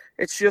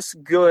 it's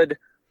just good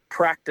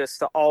practice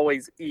to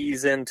always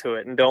ease into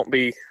it and don't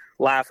be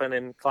laughing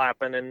and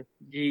clapping and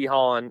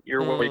yee-hawing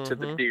your way to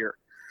the deer.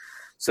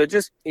 So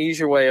just ease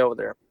your way over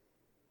there.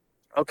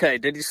 Okay,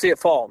 did you see it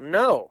fall?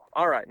 No.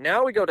 All right,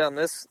 now we go down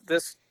this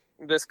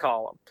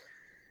column.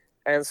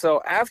 And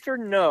so after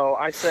no,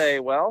 I say,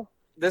 well,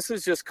 this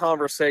is just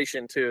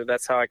conversation too.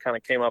 That's how I kind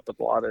of came up with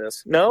a lot of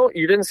this. No,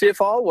 you didn't see it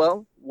fall?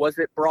 Well, was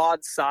it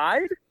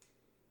broadside?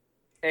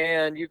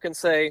 And you can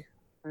say,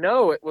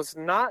 no, it was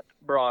not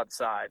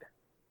broadside.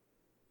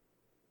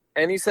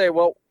 And you say,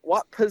 well,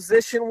 what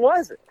position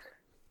was it?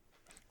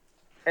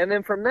 And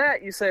then from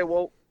that, you say,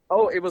 well,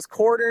 it was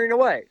quartering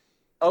away.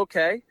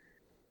 Okay.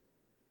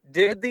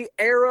 Did the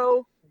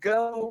arrow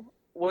go?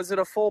 Was it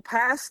a full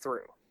pass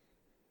through?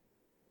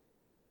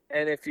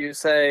 And if you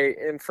say,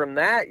 and from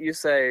that, you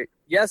say,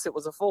 yes, it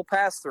was a full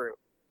pass through.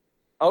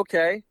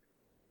 Okay.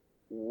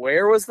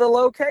 Where was the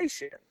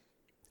location?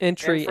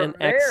 Entry and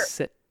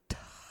exit.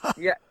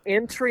 Yeah,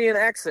 entry and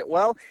exit.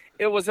 Well,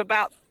 it was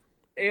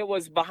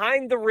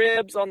behind the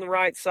ribs on the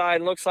right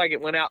side. Looks like it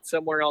went out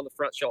somewhere on the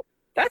front shoulder.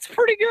 That's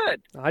pretty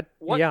good. I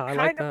What like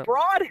kind that. of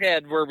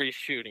broadhead were we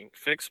shooting?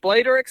 Fixed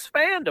blade or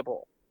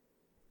expandable?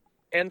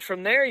 And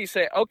from there you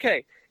say,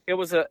 okay, it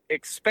was a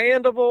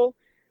expandable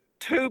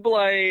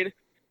 2-blade,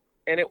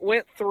 and it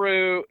went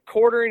through,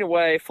 quartering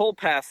away, full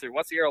pass through.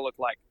 What's the arrow look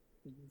like?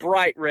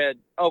 Bright red.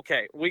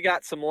 Okay, we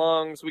got some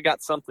lungs. We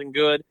got something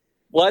good.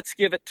 Let's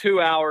give it 2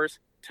 hours,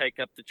 take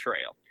up the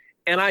trail.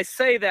 And I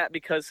say that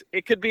because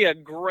it could be a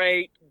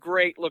great,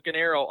 great looking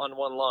arrow on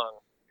one lung.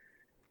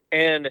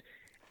 And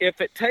if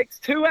it takes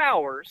 2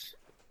 hours,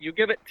 you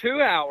give it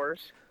 2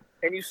 hours,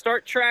 and you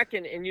start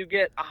tracking and you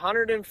get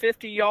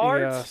 150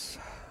 yards.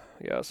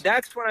 Yes.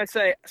 That's when I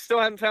say, still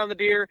haven't found the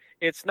deer.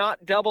 It's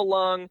not double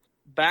lung.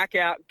 Back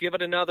out. Give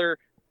it another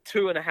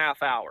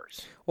 2.5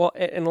 hours. Well,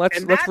 and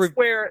that's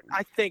where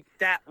I think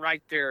that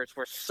right there is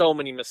where so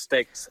many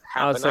mistakes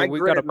happen. I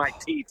gritted my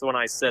teeth when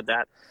I said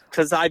that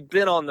because I've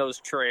been on those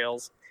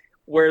trails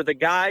where the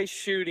guy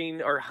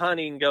shooting or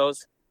hunting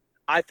goes,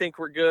 I think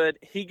we're good.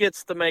 He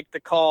gets to make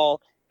the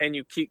call, and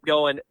you keep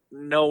going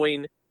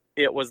knowing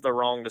it was the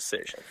wrong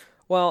decision.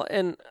 Well,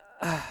 and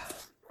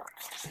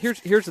here's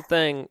the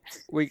thing.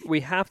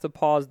 We have to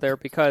pause there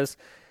because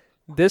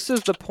this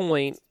is the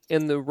point.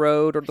 in the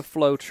road or the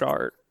flow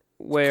chart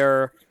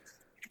where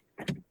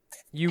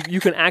you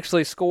can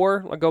actually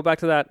score. Like go back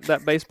to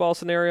that baseball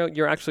scenario.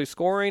 You're actually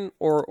scoring,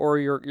 or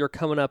you're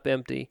coming up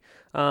empty.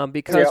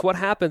 Because what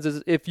happens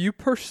is if you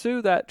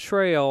pursue that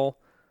trail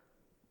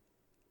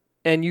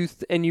and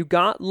you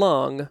got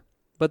lung,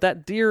 but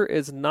that deer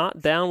is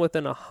not down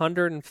within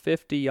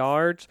 150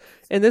 yards,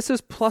 and this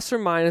is plus or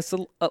minus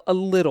a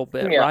little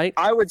bit, right?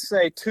 I would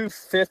say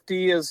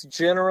 250 is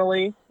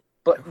generally,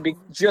 but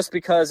just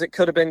because it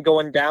could have been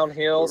going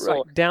downhill. Right.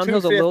 So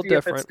downhill's a little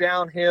different. If it's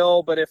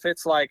downhill, but if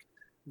it's like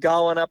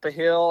going up a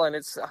hill and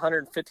it's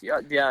 150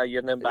 yards,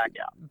 you then back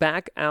out.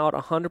 Back out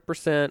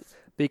 100%,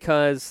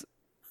 because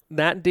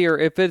that deer,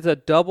 if it's a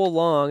double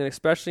lung, and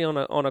especially on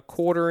a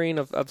quartering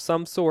of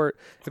some sort,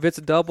 if it's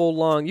a double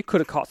lung, you could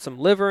have caught some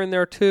liver in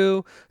there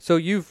too. So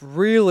you've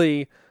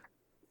really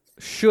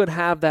should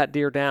have that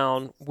deer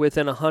down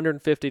within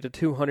 150 to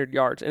 200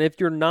 yards. And if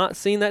you're not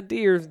seeing that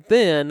deer,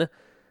 then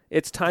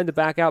it's time to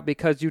back out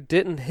because you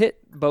didn't hit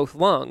both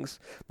lungs.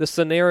 The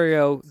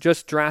scenario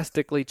just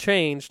drastically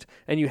changed,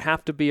 and you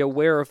have to be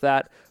aware of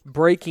that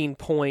breaking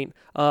point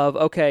of,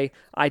 okay,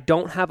 I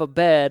don't have a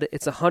bed,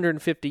 it's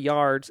 150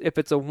 yards. If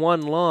it's a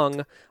one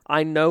lung,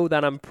 I know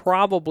that I'm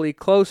probably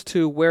close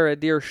to where a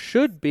deer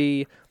should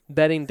be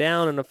bedding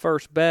down in the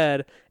first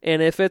bed.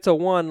 And if it's a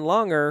one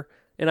lunger,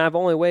 and I've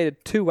only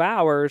waited 2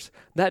 hours,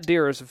 that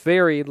deer is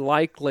very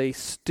likely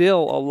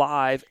still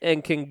alive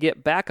and can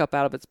get back up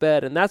out of its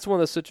bed. And that's one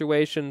of the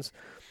situations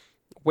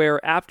where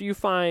if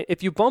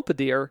you bump a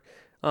deer,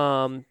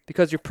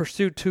 because you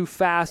pursued too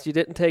fast, you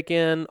didn't take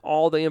in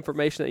all the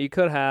information that you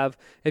could have.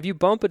 If you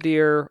bump a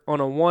deer on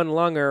a one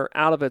lunger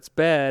out of its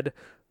bed,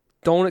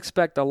 don't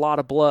expect a lot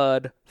of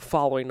blood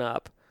following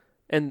up.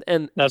 And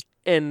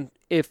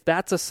if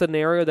that's a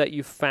scenario that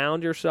you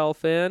found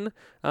yourself in,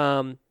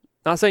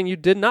 not saying you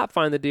did not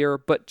find the deer,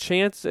 but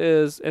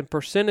chances and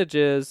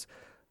percentages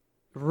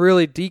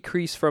really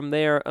decrease from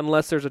there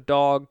unless there's a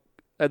dog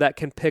that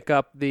can pick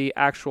up the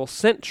actual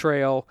scent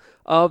trail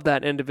of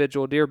that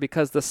individual deer,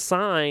 because the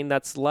sign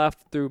that's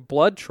left through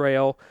blood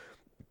trail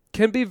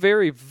can be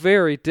very,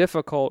 very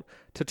difficult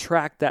to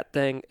track that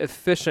thing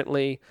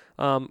efficiently,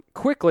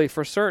 quickly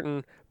for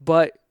certain.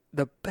 But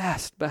the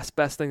best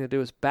thing to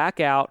do is back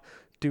out.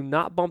 Do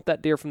not bump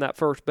that deer from that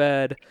first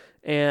bed,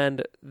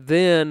 and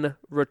then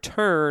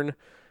return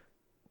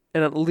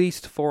in at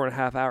least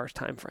 4.5 hours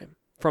time frame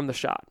from the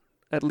shot.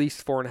 At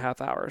least 4.5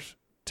 hours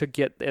to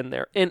get in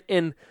there.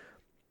 And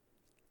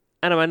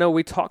Adam, I know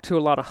we talk to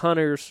a lot of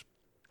hunters,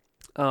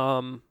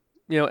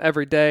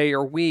 every day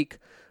or week,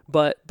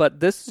 but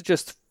this is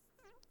just,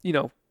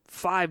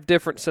 5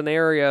 different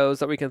scenarios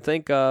that we can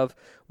think of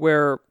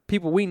where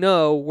people we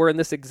know were in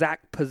this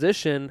exact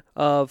position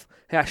of,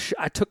 hey,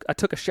 I took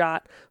a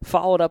shot,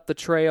 followed up the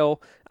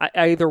trail.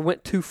 I either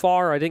went too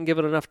far, I didn't give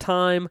it enough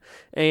time,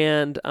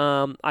 and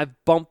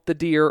I've bumped the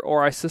deer,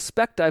 or I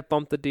suspect I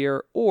bumped the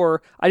deer,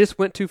 or I just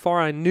went too far,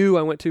 I knew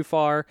I went too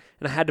far,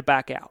 and I had to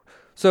back out.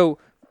 So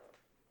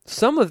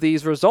some of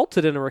these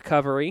resulted in a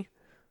recovery,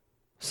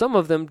 some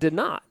of them did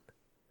not.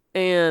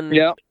 And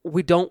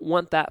we don't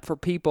want that for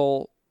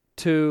people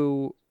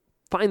to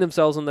find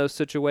themselves in those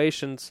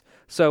situations.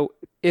 So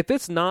if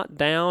it's not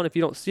down, if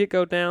you don't see it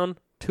go down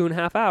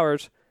 2.5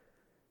 hours,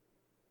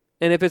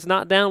 and if it's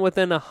not down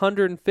within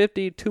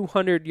 150,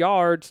 200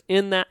 yards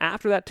in that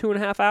after that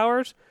 2.5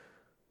 hours,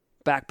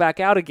 back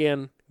out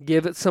again,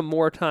 give it some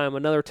more time,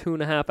 another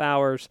 2.5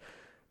 hours,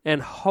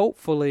 and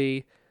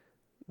hopefully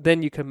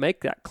then you can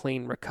make that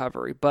clean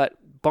recovery.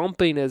 But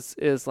bumping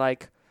is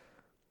like,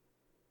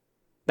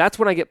 that's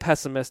when I get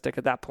pessimistic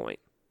at that point.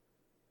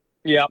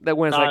 Yeah. That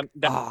when it's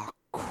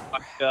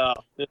crap.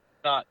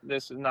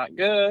 This is not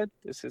good.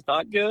 This is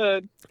not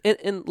good.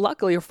 And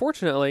luckily or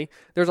fortunately,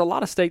 there's a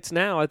lot of states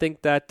now, I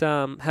think, that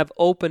have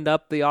opened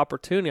up the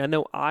opportunity. I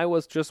know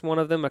Iowa's just one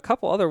of them, a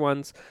couple other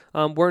ones,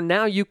 where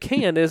now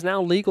it is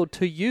now legal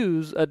to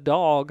use a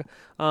dog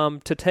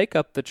to take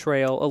up the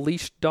trail, a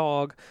leashed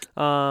dog.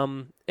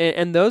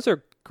 And those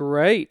are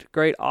great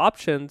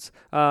options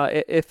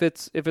if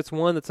it's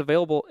one that's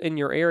available in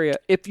your area.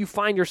 If you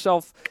find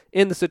yourself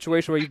in the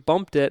situation where you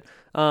bumped it,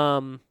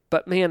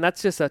 but man,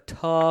 that's just a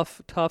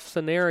tough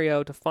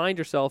scenario to find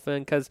yourself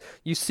in, because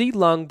you see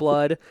lung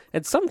blood,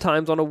 and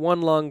sometimes on a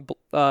one lung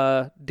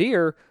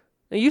deer,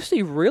 you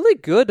see really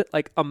good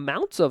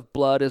amounts of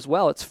blood as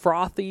well. It's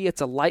frothy,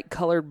 it's a light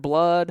colored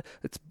blood,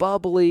 it's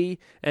bubbly,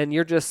 and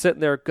you're just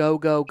sitting there,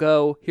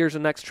 go. Here's the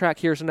next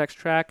track,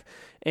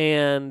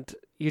 and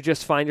you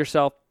just find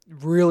yourself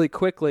really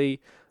quickly,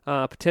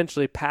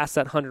 potentially past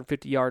that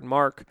 150-yard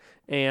mark,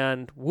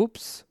 and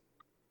whoops,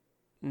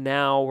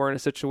 now we're in a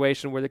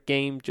situation where the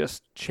game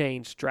just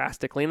changed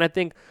drastically. And I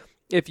think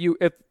if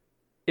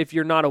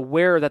you're not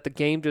aware that the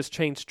game just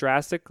changed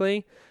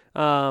drastically,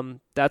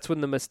 that's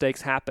when the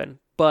mistakes happen.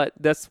 But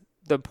that's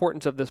the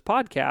importance of this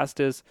podcast,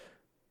 is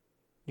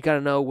you got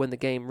to know when the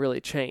game really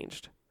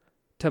changed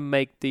to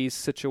make these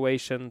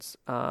situations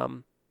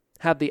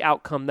have the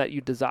outcome that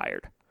you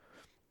desired.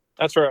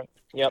 That's right.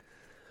 Yep.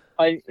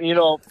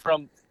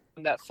 From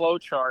that flow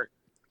chart,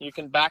 You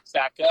can back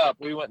up.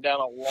 We went down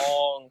a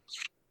long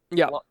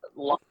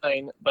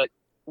line, but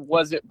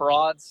was it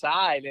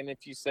broadside? And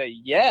if you say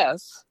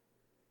yes,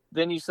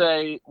 then you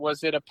say,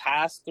 was it a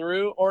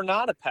pass-through or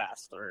not a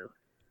pass-through?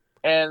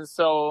 And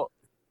so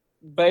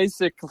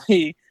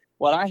basically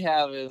what I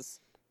have is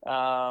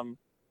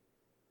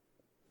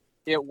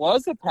it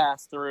was a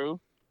pass-through.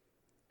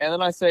 And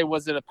then I say,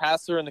 was it a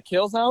pass-through in the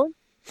kill zone?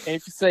 And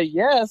if you say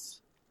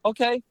yes,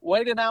 okay,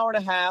 wait an hour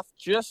and a half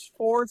just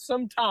for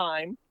some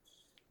time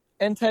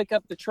and take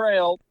up the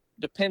trail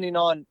depending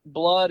on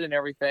blood and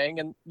everything.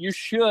 And you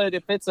should,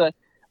 if it's a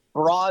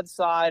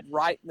broadside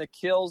right in the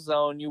kill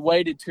zone, you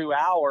waited 2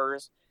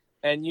 hours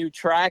and you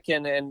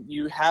tracking and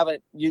you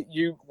haven't,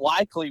 you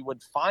likely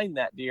would find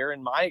that deer,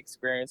 in my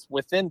experience,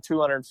 within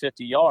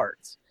 250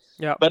 yards.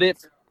 Yeah. But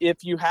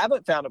if you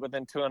haven't found it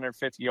within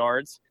 250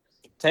 yards,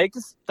 take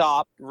a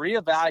stop,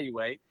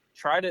 reevaluate,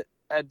 try to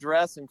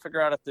address and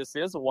figure out if this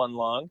is a one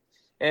lung.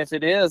 And if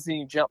it is, then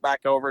you jump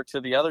back over to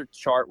the other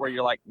chart where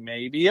you're like,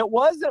 maybe it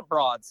wasn't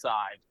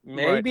broadside.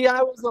 Maybe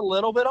I was a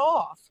little bit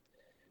off.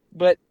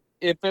 But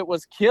if it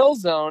was kill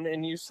zone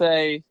and you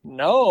say,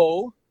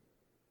 no,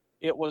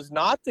 it was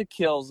not the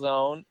kill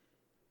zone,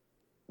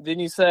 then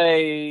you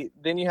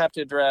have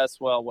to address,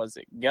 well, was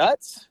it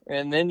guts?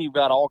 And then you've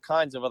got all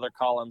kinds of other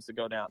columns to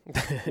go down.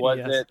 Was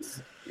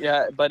it?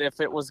 Yeah. But if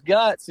it was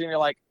guts, then you're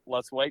like,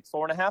 let's wait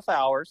 4.5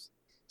 hours,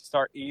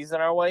 start easing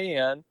our way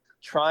in,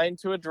 trying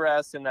to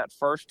address in that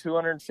first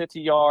 250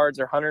 yards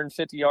or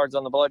 150 yards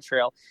on the blood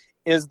trail,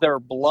 is there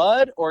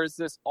blood or is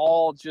this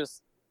all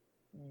just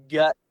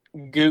gut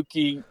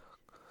gooky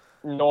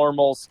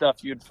normal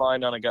stuff you'd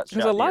find on a gut shot?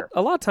 Because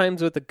a lot of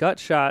times with the gut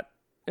shot,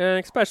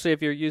 and especially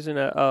if you're using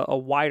a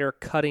wider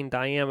cutting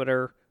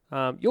diameter,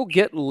 you'll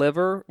get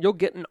liver, you'll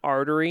get an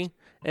artery,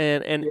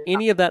 and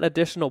any of that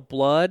additional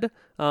blood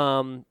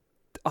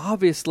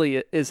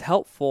obviously is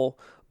helpful.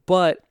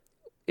 But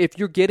if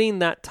you're getting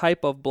that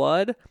type of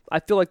blood,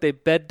 I feel like they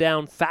bed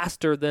down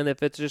faster than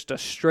if it's just a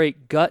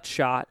straight gut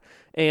shot.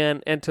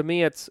 And to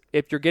me, it's,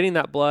 if you're getting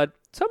that blood,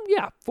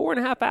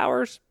 4.5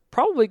 hours,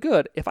 probably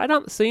good. If I'm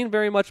not seeing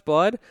very much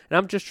blood and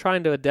I'm just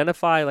trying to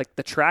identify like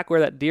the track where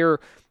that deer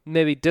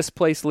maybe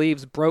displaced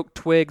leaves, broke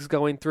twigs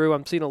going through,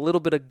 I'm seeing a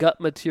little bit of gut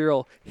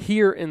material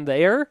here and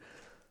there,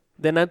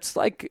 then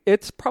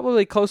it's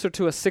probably closer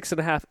to a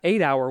 6.5,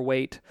 8 hour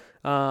wait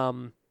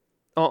on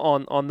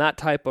that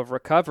type of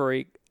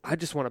recovery. I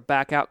just want to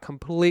back out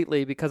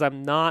completely because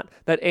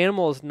that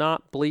animal is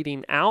not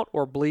bleeding out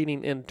or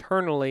bleeding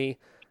internally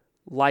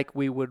like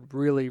we would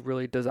really,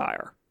 really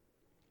desire.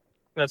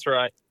 That's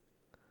right.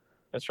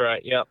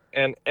 Yep.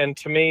 And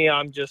to me,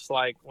 I'm just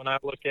like, when I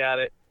look at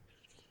it,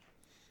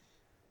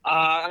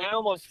 I'm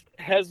almost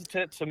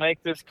hesitant to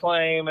make this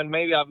claim, and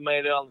maybe I've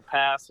made it on the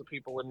past so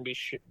people wouldn't be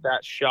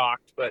that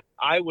shocked, but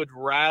I would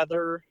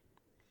rather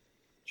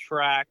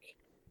track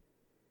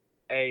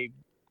a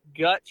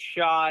gut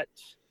shot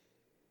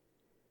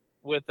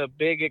with a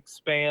big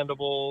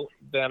expandable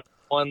than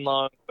one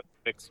lung with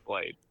a fixed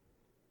blade.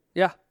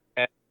 Yeah.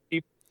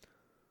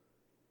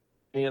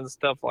 And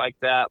stuff like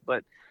that.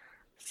 But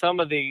some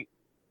of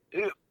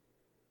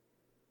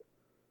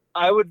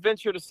I would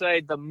venture to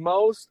say the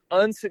most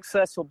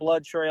unsuccessful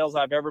blood trails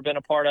I've ever been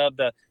a part of,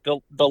 the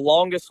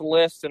longest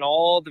list and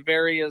all the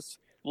various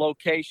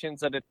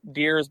locations that a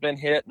deer has been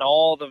hit and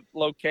all the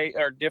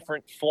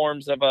different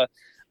forms of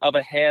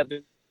a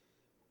head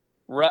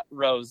rut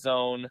row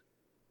zone.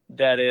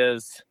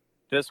 This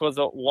was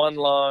a one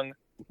lung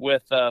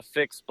with a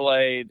fixed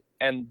blade,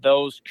 and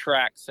those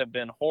tracks have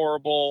been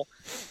horrible,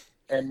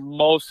 and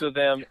most of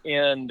them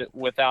end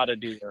without a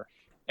deer.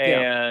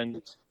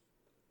 And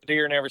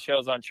deer never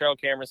shows on trail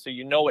camera, so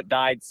it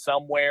died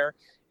somewhere.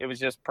 It was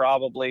just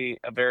probably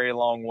a very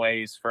long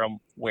ways from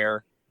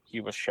where he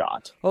was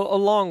shot. A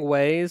long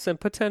ways, and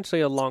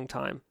potentially a long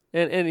time.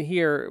 And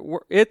here,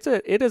 it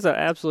is an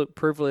absolute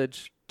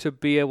privilege to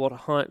be able to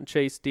hunt and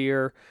chase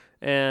deer.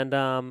 And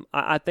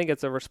I think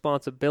it's a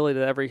responsibility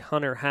that every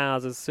hunter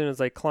has as soon as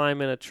they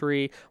climb in a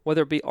tree,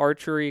 whether it be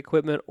archery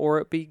equipment or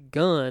it be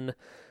gun,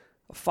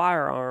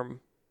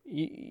 firearm.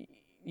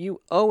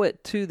 You owe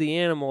it to the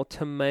animal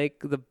to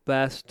make the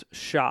best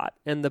shot.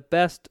 And the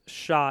best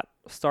shot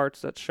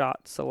starts at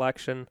shot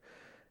selection.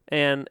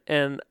 And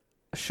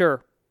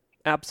sure,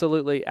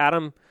 absolutely,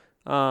 Adam,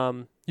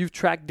 you've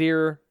tracked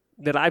deer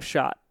that I've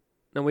shot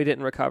and we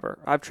didn't recover.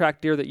 I've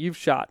tracked deer that you've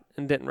shot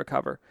and didn't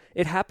recover.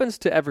 It happens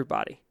to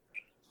everybody.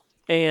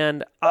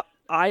 And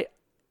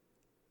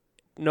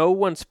no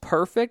one's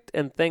perfect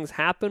and things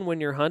happen when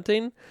you're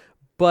hunting,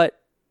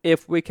 but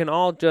if we can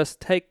all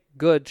just take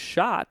good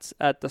shots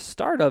at the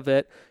start of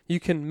it, you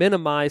can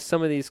minimize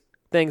some of these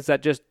things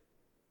that just,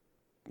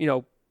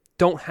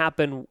 don't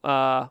happen,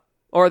 or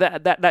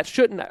that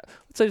shouldn't,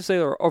 let's say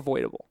they're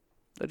avoidable.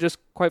 That just,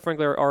 quite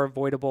frankly, are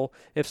avoidable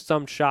if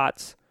some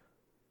shots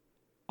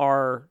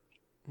are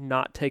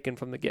not taken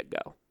from the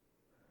get-go.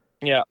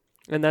 Yeah.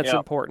 And that's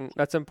important.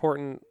 That's an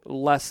important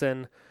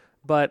lesson.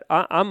 But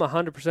I'm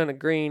 100%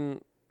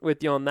 agreeing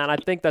with you on that. I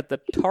think that the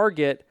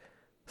target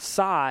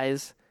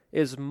size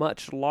is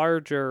much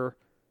larger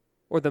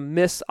or the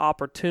missed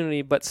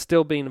opportunity, but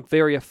still being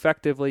very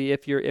effectively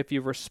if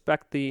you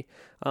respect the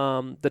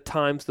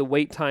times, the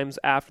wait times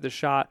after the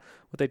shot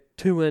with a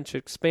 2-inch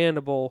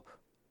expandable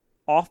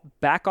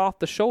back off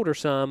the shoulder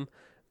some,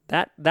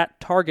 that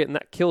target and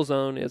that kill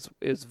zone is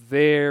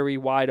very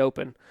wide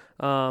open.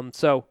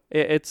 So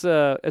it's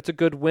a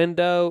good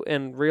window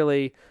and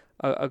really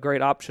a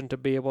great option to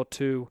be able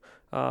to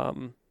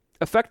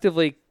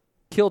effectively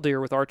kill deer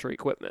with archery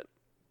equipment.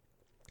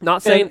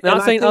 Not saying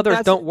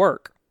others don't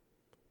work.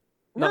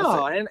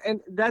 No, and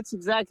that's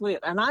exactly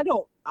it. And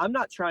I'm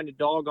not trying to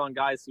dog on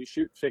guys who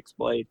shoot fixed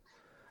blade.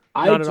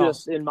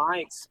 In my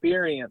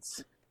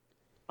experience,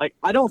 like,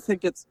 I don't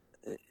think it's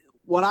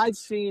what I've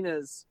seen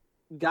is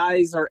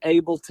guys are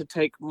able to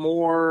take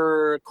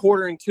more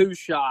 1/4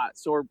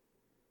 shots, or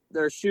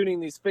they're shooting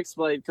these fixed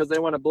blade because they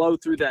want to blow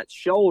through that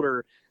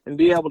shoulder and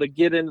be able to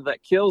get into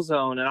that kill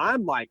zone. And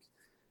I'm like,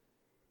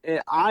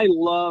 I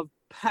love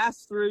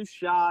pass-through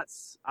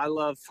shots. I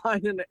love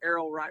finding the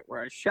arrow right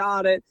where I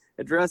shot it,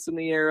 addressing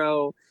the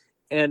arrow.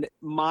 And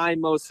my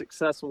most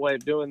successful way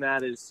of doing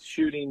that is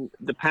shooting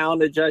the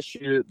poundage I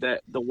shoot,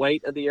 the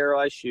weight of the arrow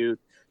I shoot,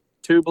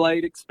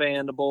 2-blade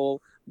expandable,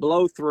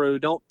 blow through,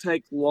 don't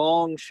take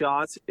long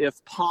shots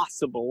if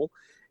possible,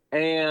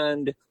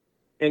 and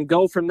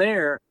go from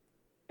there.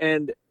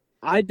 And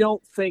I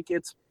don't think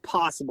it's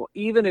possible.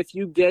 Even if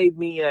you gave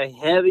me a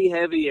heavy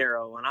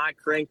arrow and I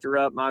cranked her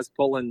up and I was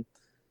pulling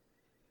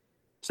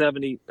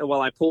 70,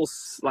 well, I pull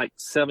like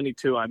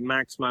 72. I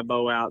max my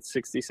bow out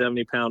 60,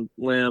 70 pound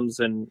limbs,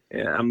 and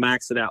I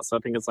max it out. So I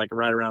think it's like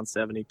right around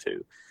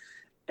 72.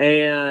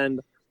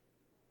 And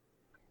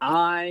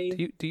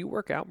do you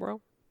work out,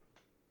 bro?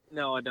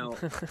 No, I don't.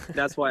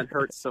 That's why it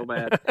hurts so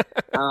bad.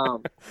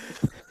 As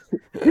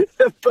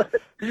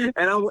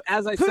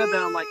I said that,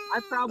 I'm like,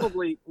 I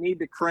probably need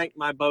to crank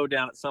my bow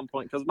down at some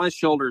point because my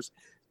shoulders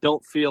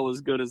don't feel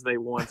as good as they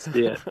once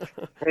did.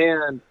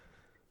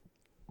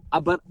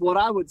 But what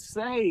I would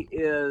say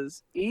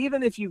is,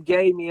 even if you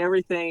gave me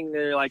everything,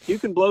 they're like, you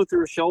can blow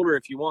through a shoulder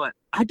if you want.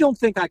 I don't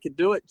think I could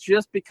do it,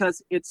 just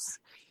because it's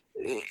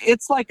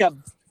like a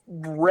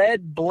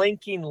red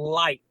blinking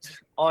light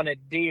on a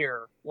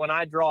deer when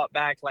I draw it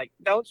back. Like,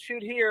 don't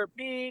shoot here.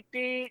 Beep,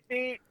 beep,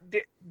 beep.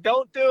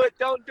 Don't do it.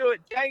 Don't do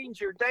it.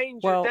 Danger,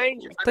 danger, well,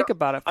 danger. Think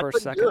about it for a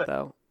second,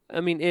 though. I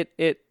mean,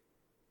 it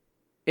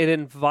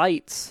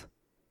invites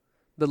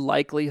the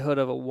likelihood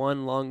of a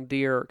one lung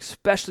deer,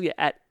 especially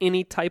at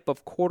any type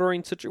of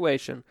quartering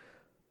situation,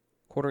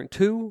 quartering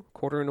to,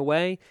 quartering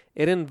away.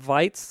 It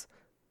invites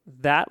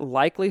that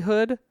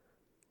likelihood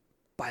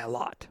by a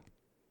lot.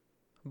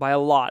 By a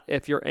lot.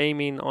 If you're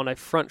aiming on a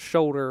front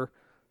shoulder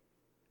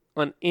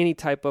on any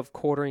type of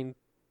quartering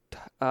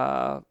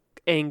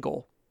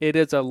angle, it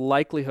is a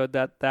likelihood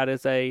that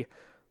is a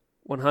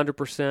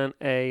 100%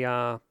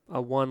 a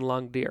one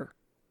lung deer.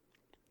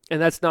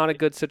 And that's not a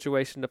good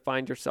situation to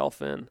find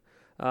yourself in.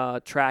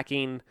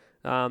 Tracking,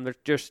 there's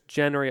just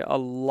generally a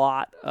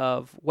lot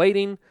of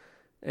waiting,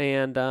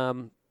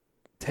 and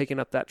taking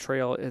up that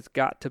trail has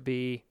got to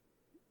be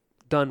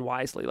done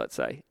wisely, let's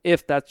say,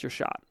 if that's your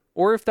shot.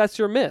 Or if that's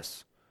your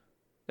miss,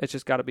 it's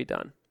just got to be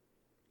done.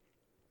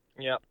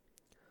 Yep.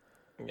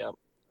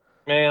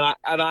 Man,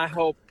 I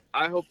hope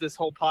this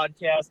whole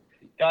podcast,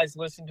 guys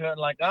listen to it and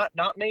like,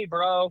 not me,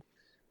 bro.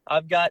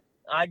 I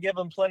give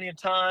them plenty of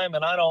time,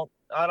 and I don't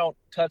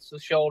touch the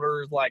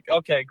shoulders. Like,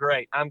 okay,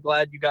 great. I'm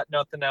glad you got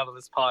nothing out of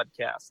this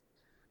podcast.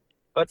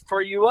 But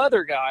for you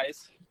other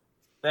guys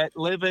that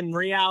live in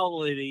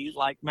reality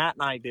like Matt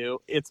and I do,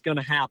 it's going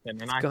to happen.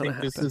 And I think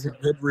this is a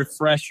good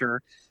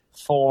refresher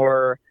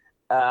for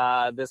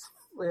this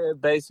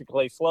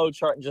basically flow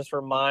chart, and just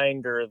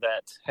reminder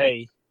that,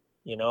 hey,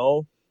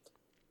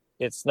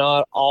 it's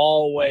not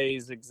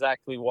always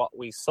exactly what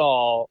we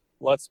saw.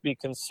 Let's be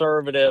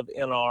conservative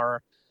in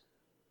our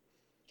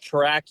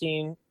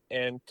tracking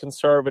and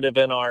conservative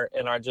in our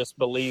just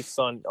beliefs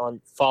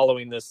on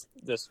following this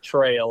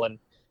trail,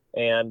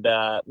 and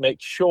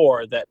make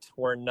sure that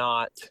we're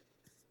not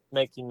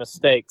making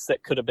mistakes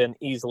that could have been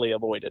easily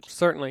avoided.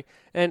 Certainly.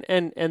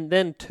 And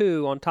then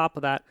too, on top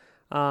of that,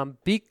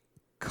 be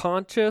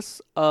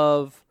conscious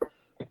of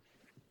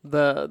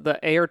the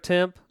air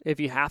temp. If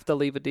you have to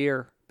leave a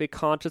deer, be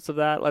conscious of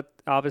that.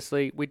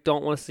 Obviously, we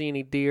don't want to see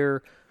any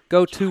deer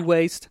go to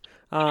waste.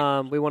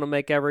 We want to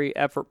make every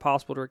effort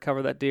possible to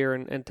recover that deer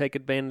and take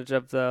advantage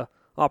of the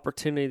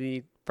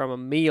opportunity from a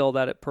meal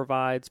that it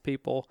provides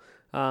people.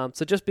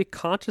 So just be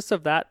conscious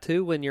of that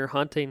too when you're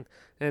hunting,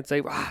 and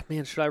say,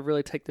 man, should I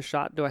really take the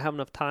shot? Do I have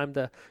enough time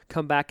to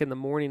come back in the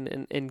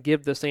morning and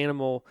give this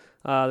animal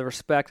the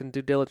respect and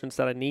due diligence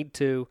that I need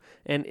to?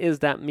 And is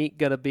that meat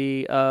going to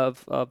be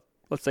of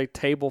let's say,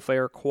 table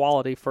fare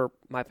quality for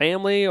my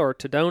family or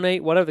to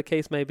donate, whatever the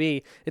case may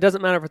be? It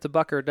doesn't matter if it's a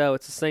buck or a doe.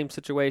 It's the same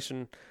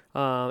situation.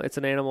 It's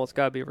an animal. It's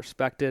got to be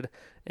respected.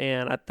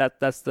 And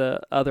that's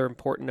the other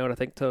important note, I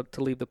think, to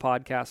leave the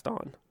podcast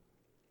on.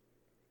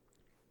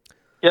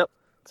 Yep.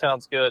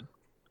 Sounds good.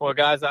 Well,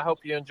 guys, I hope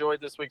you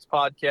enjoyed this week's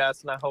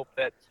podcast, and I hope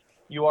that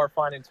you are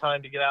finding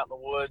time to get out in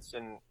the woods,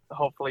 and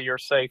hopefully you're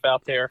safe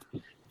out there.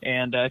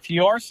 And if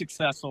you are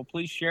successful,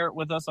 please share it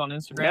with us on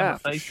Instagram or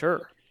Facebook. For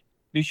sure.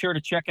 Be sure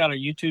to check out our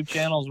YouTube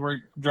channels. We're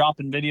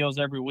dropping videos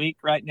every week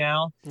right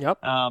now. Yep.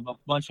 A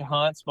bunch of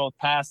hunts, both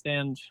past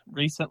and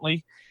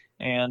recently.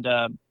 And,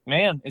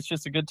 man, it's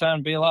just a good time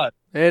to be alive.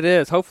 It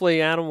is.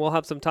 Hopefully, Adam, we'll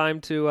have some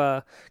time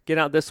to get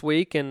out this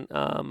week and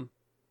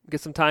get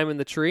some time in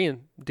the tree,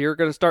 and deer are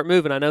going to start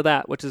moving. I know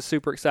that, which is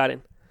super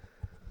exciting.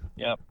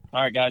 Yep.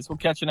 All right, guys. We'll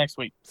catch you next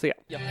week. See ya.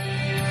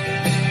 Yep.